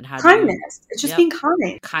them? And how kindness. It's just being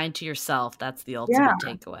kind to yourself. That's the ultimate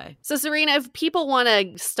takeaway. So Serena, if people want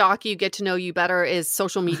to stalk you, get to know you better, is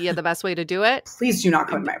social media the best way to do it? Please do not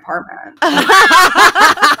come to my apartment.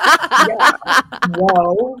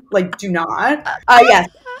 Whoa. Like, do not. Yes.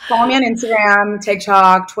 Follow me on Instagram,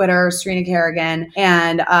 TikTok, Twitter, Serena Kerrigan,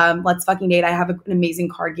 and Let's Fucking Date. I have an amazing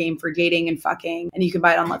card game for dating and fucking, and you can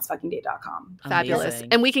buy it on letsfuckingdate.com. Fabulous.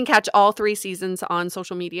 And we can catch all 3 seasons on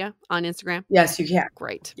social media, on Instagram? Yes, you can.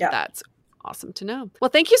 Great. Yeah. That's awesome to know. Well,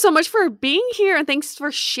 thank you so much for being here, and thanks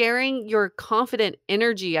for sharing your confident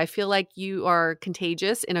energy. I feel like you are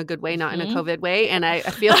contagious in a good way, not in a COVID way. And I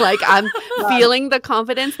feel like I'm feeling the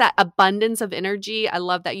confidence, that abundance of energy. I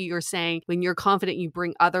love that you're saying when you're confident, you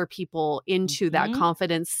bring other people into that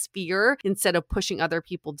confidence sphere instead of pushing other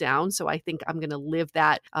people down. So I think I'm going to live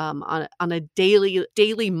that on a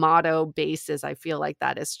daily motto basis. I feel like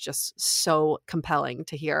that is just so compelling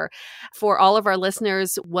to hear. For all of our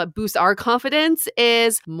listeners, what boosts our confidence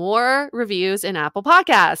is more reviews in Apple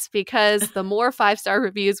Podcasts, because the more 5-star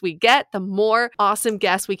reviews we get, the more awesome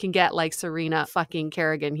guests we can get, like Serena fucking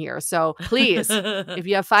Kerrigan here. So please, if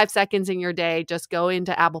you have 5 seconds in your day, just go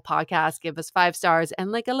into Apple Podcasts, give us 5 stars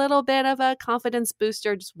and like a little bit of a confidence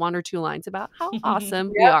booster, just 1 or 2 lines about how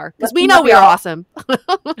awesome we are, because we know we are awesome.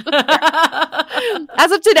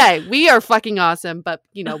 As of today, we are fucking awesome, but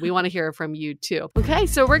you know, we want to hear from you too. Okay,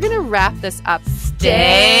 so we're going to wrap this up.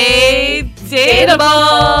 Stay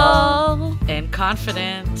dateable and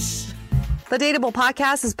confident. The Dateable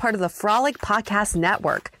Podcast is part of the Frolic Podcast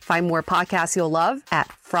Network. Find more podcasts you'll love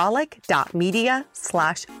at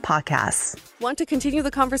frolic.media/podcasts. Want to continue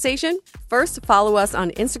the conversation? First, follow us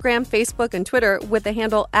on Instagram, Facebook, and Twitter with the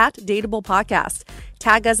handle @DateablePodcast.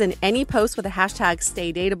 Tag us in any post with the hashtag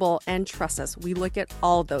StayDateable, and trust us, we look at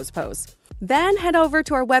all of those posts. Then head over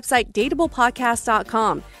to our website,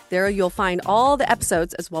 dateablepodcast.com. There you'll find all the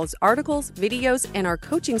episodes as well as articles, videos, and our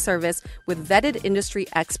coaching service with vetted industry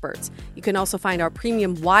experts. You can also find our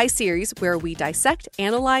premium Why series, where we dissect,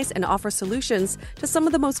 analyze, and offer solutions to some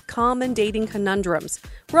of the most common dating conundrums.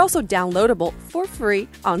 We're also downloadable for free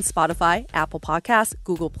on Spotify, Apple Podcasts,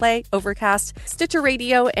 Google Play, Overcast, Stitcher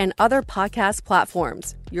Radio, and other podcast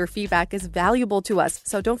platforms. Your feedback is valuable to us,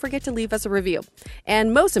 so don't forget to leave us a review.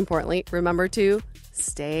 And most importantly, remember to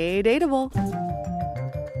stay dateable.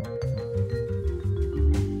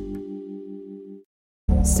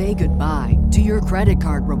 say goodbye to your credit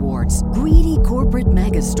card rewards. Greedy corporate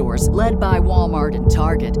mega stores, led by Walmart and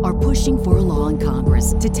Target, are pushing for a law in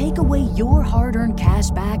Congress to take away your hard-earned cash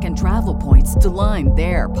back and travel points to line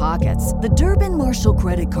their pockets. The Durbin-Marshall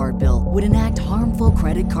credit card bill would enact harmful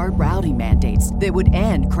credit card routing mandates that would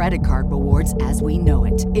end credit card rewards as we know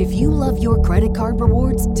it. If you love your credit card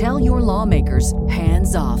rewards, tell your lawmakers,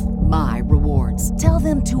 hands off my rewards. Tell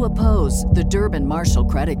them to oppose the Durbin-Marshall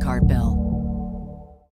credit card bill.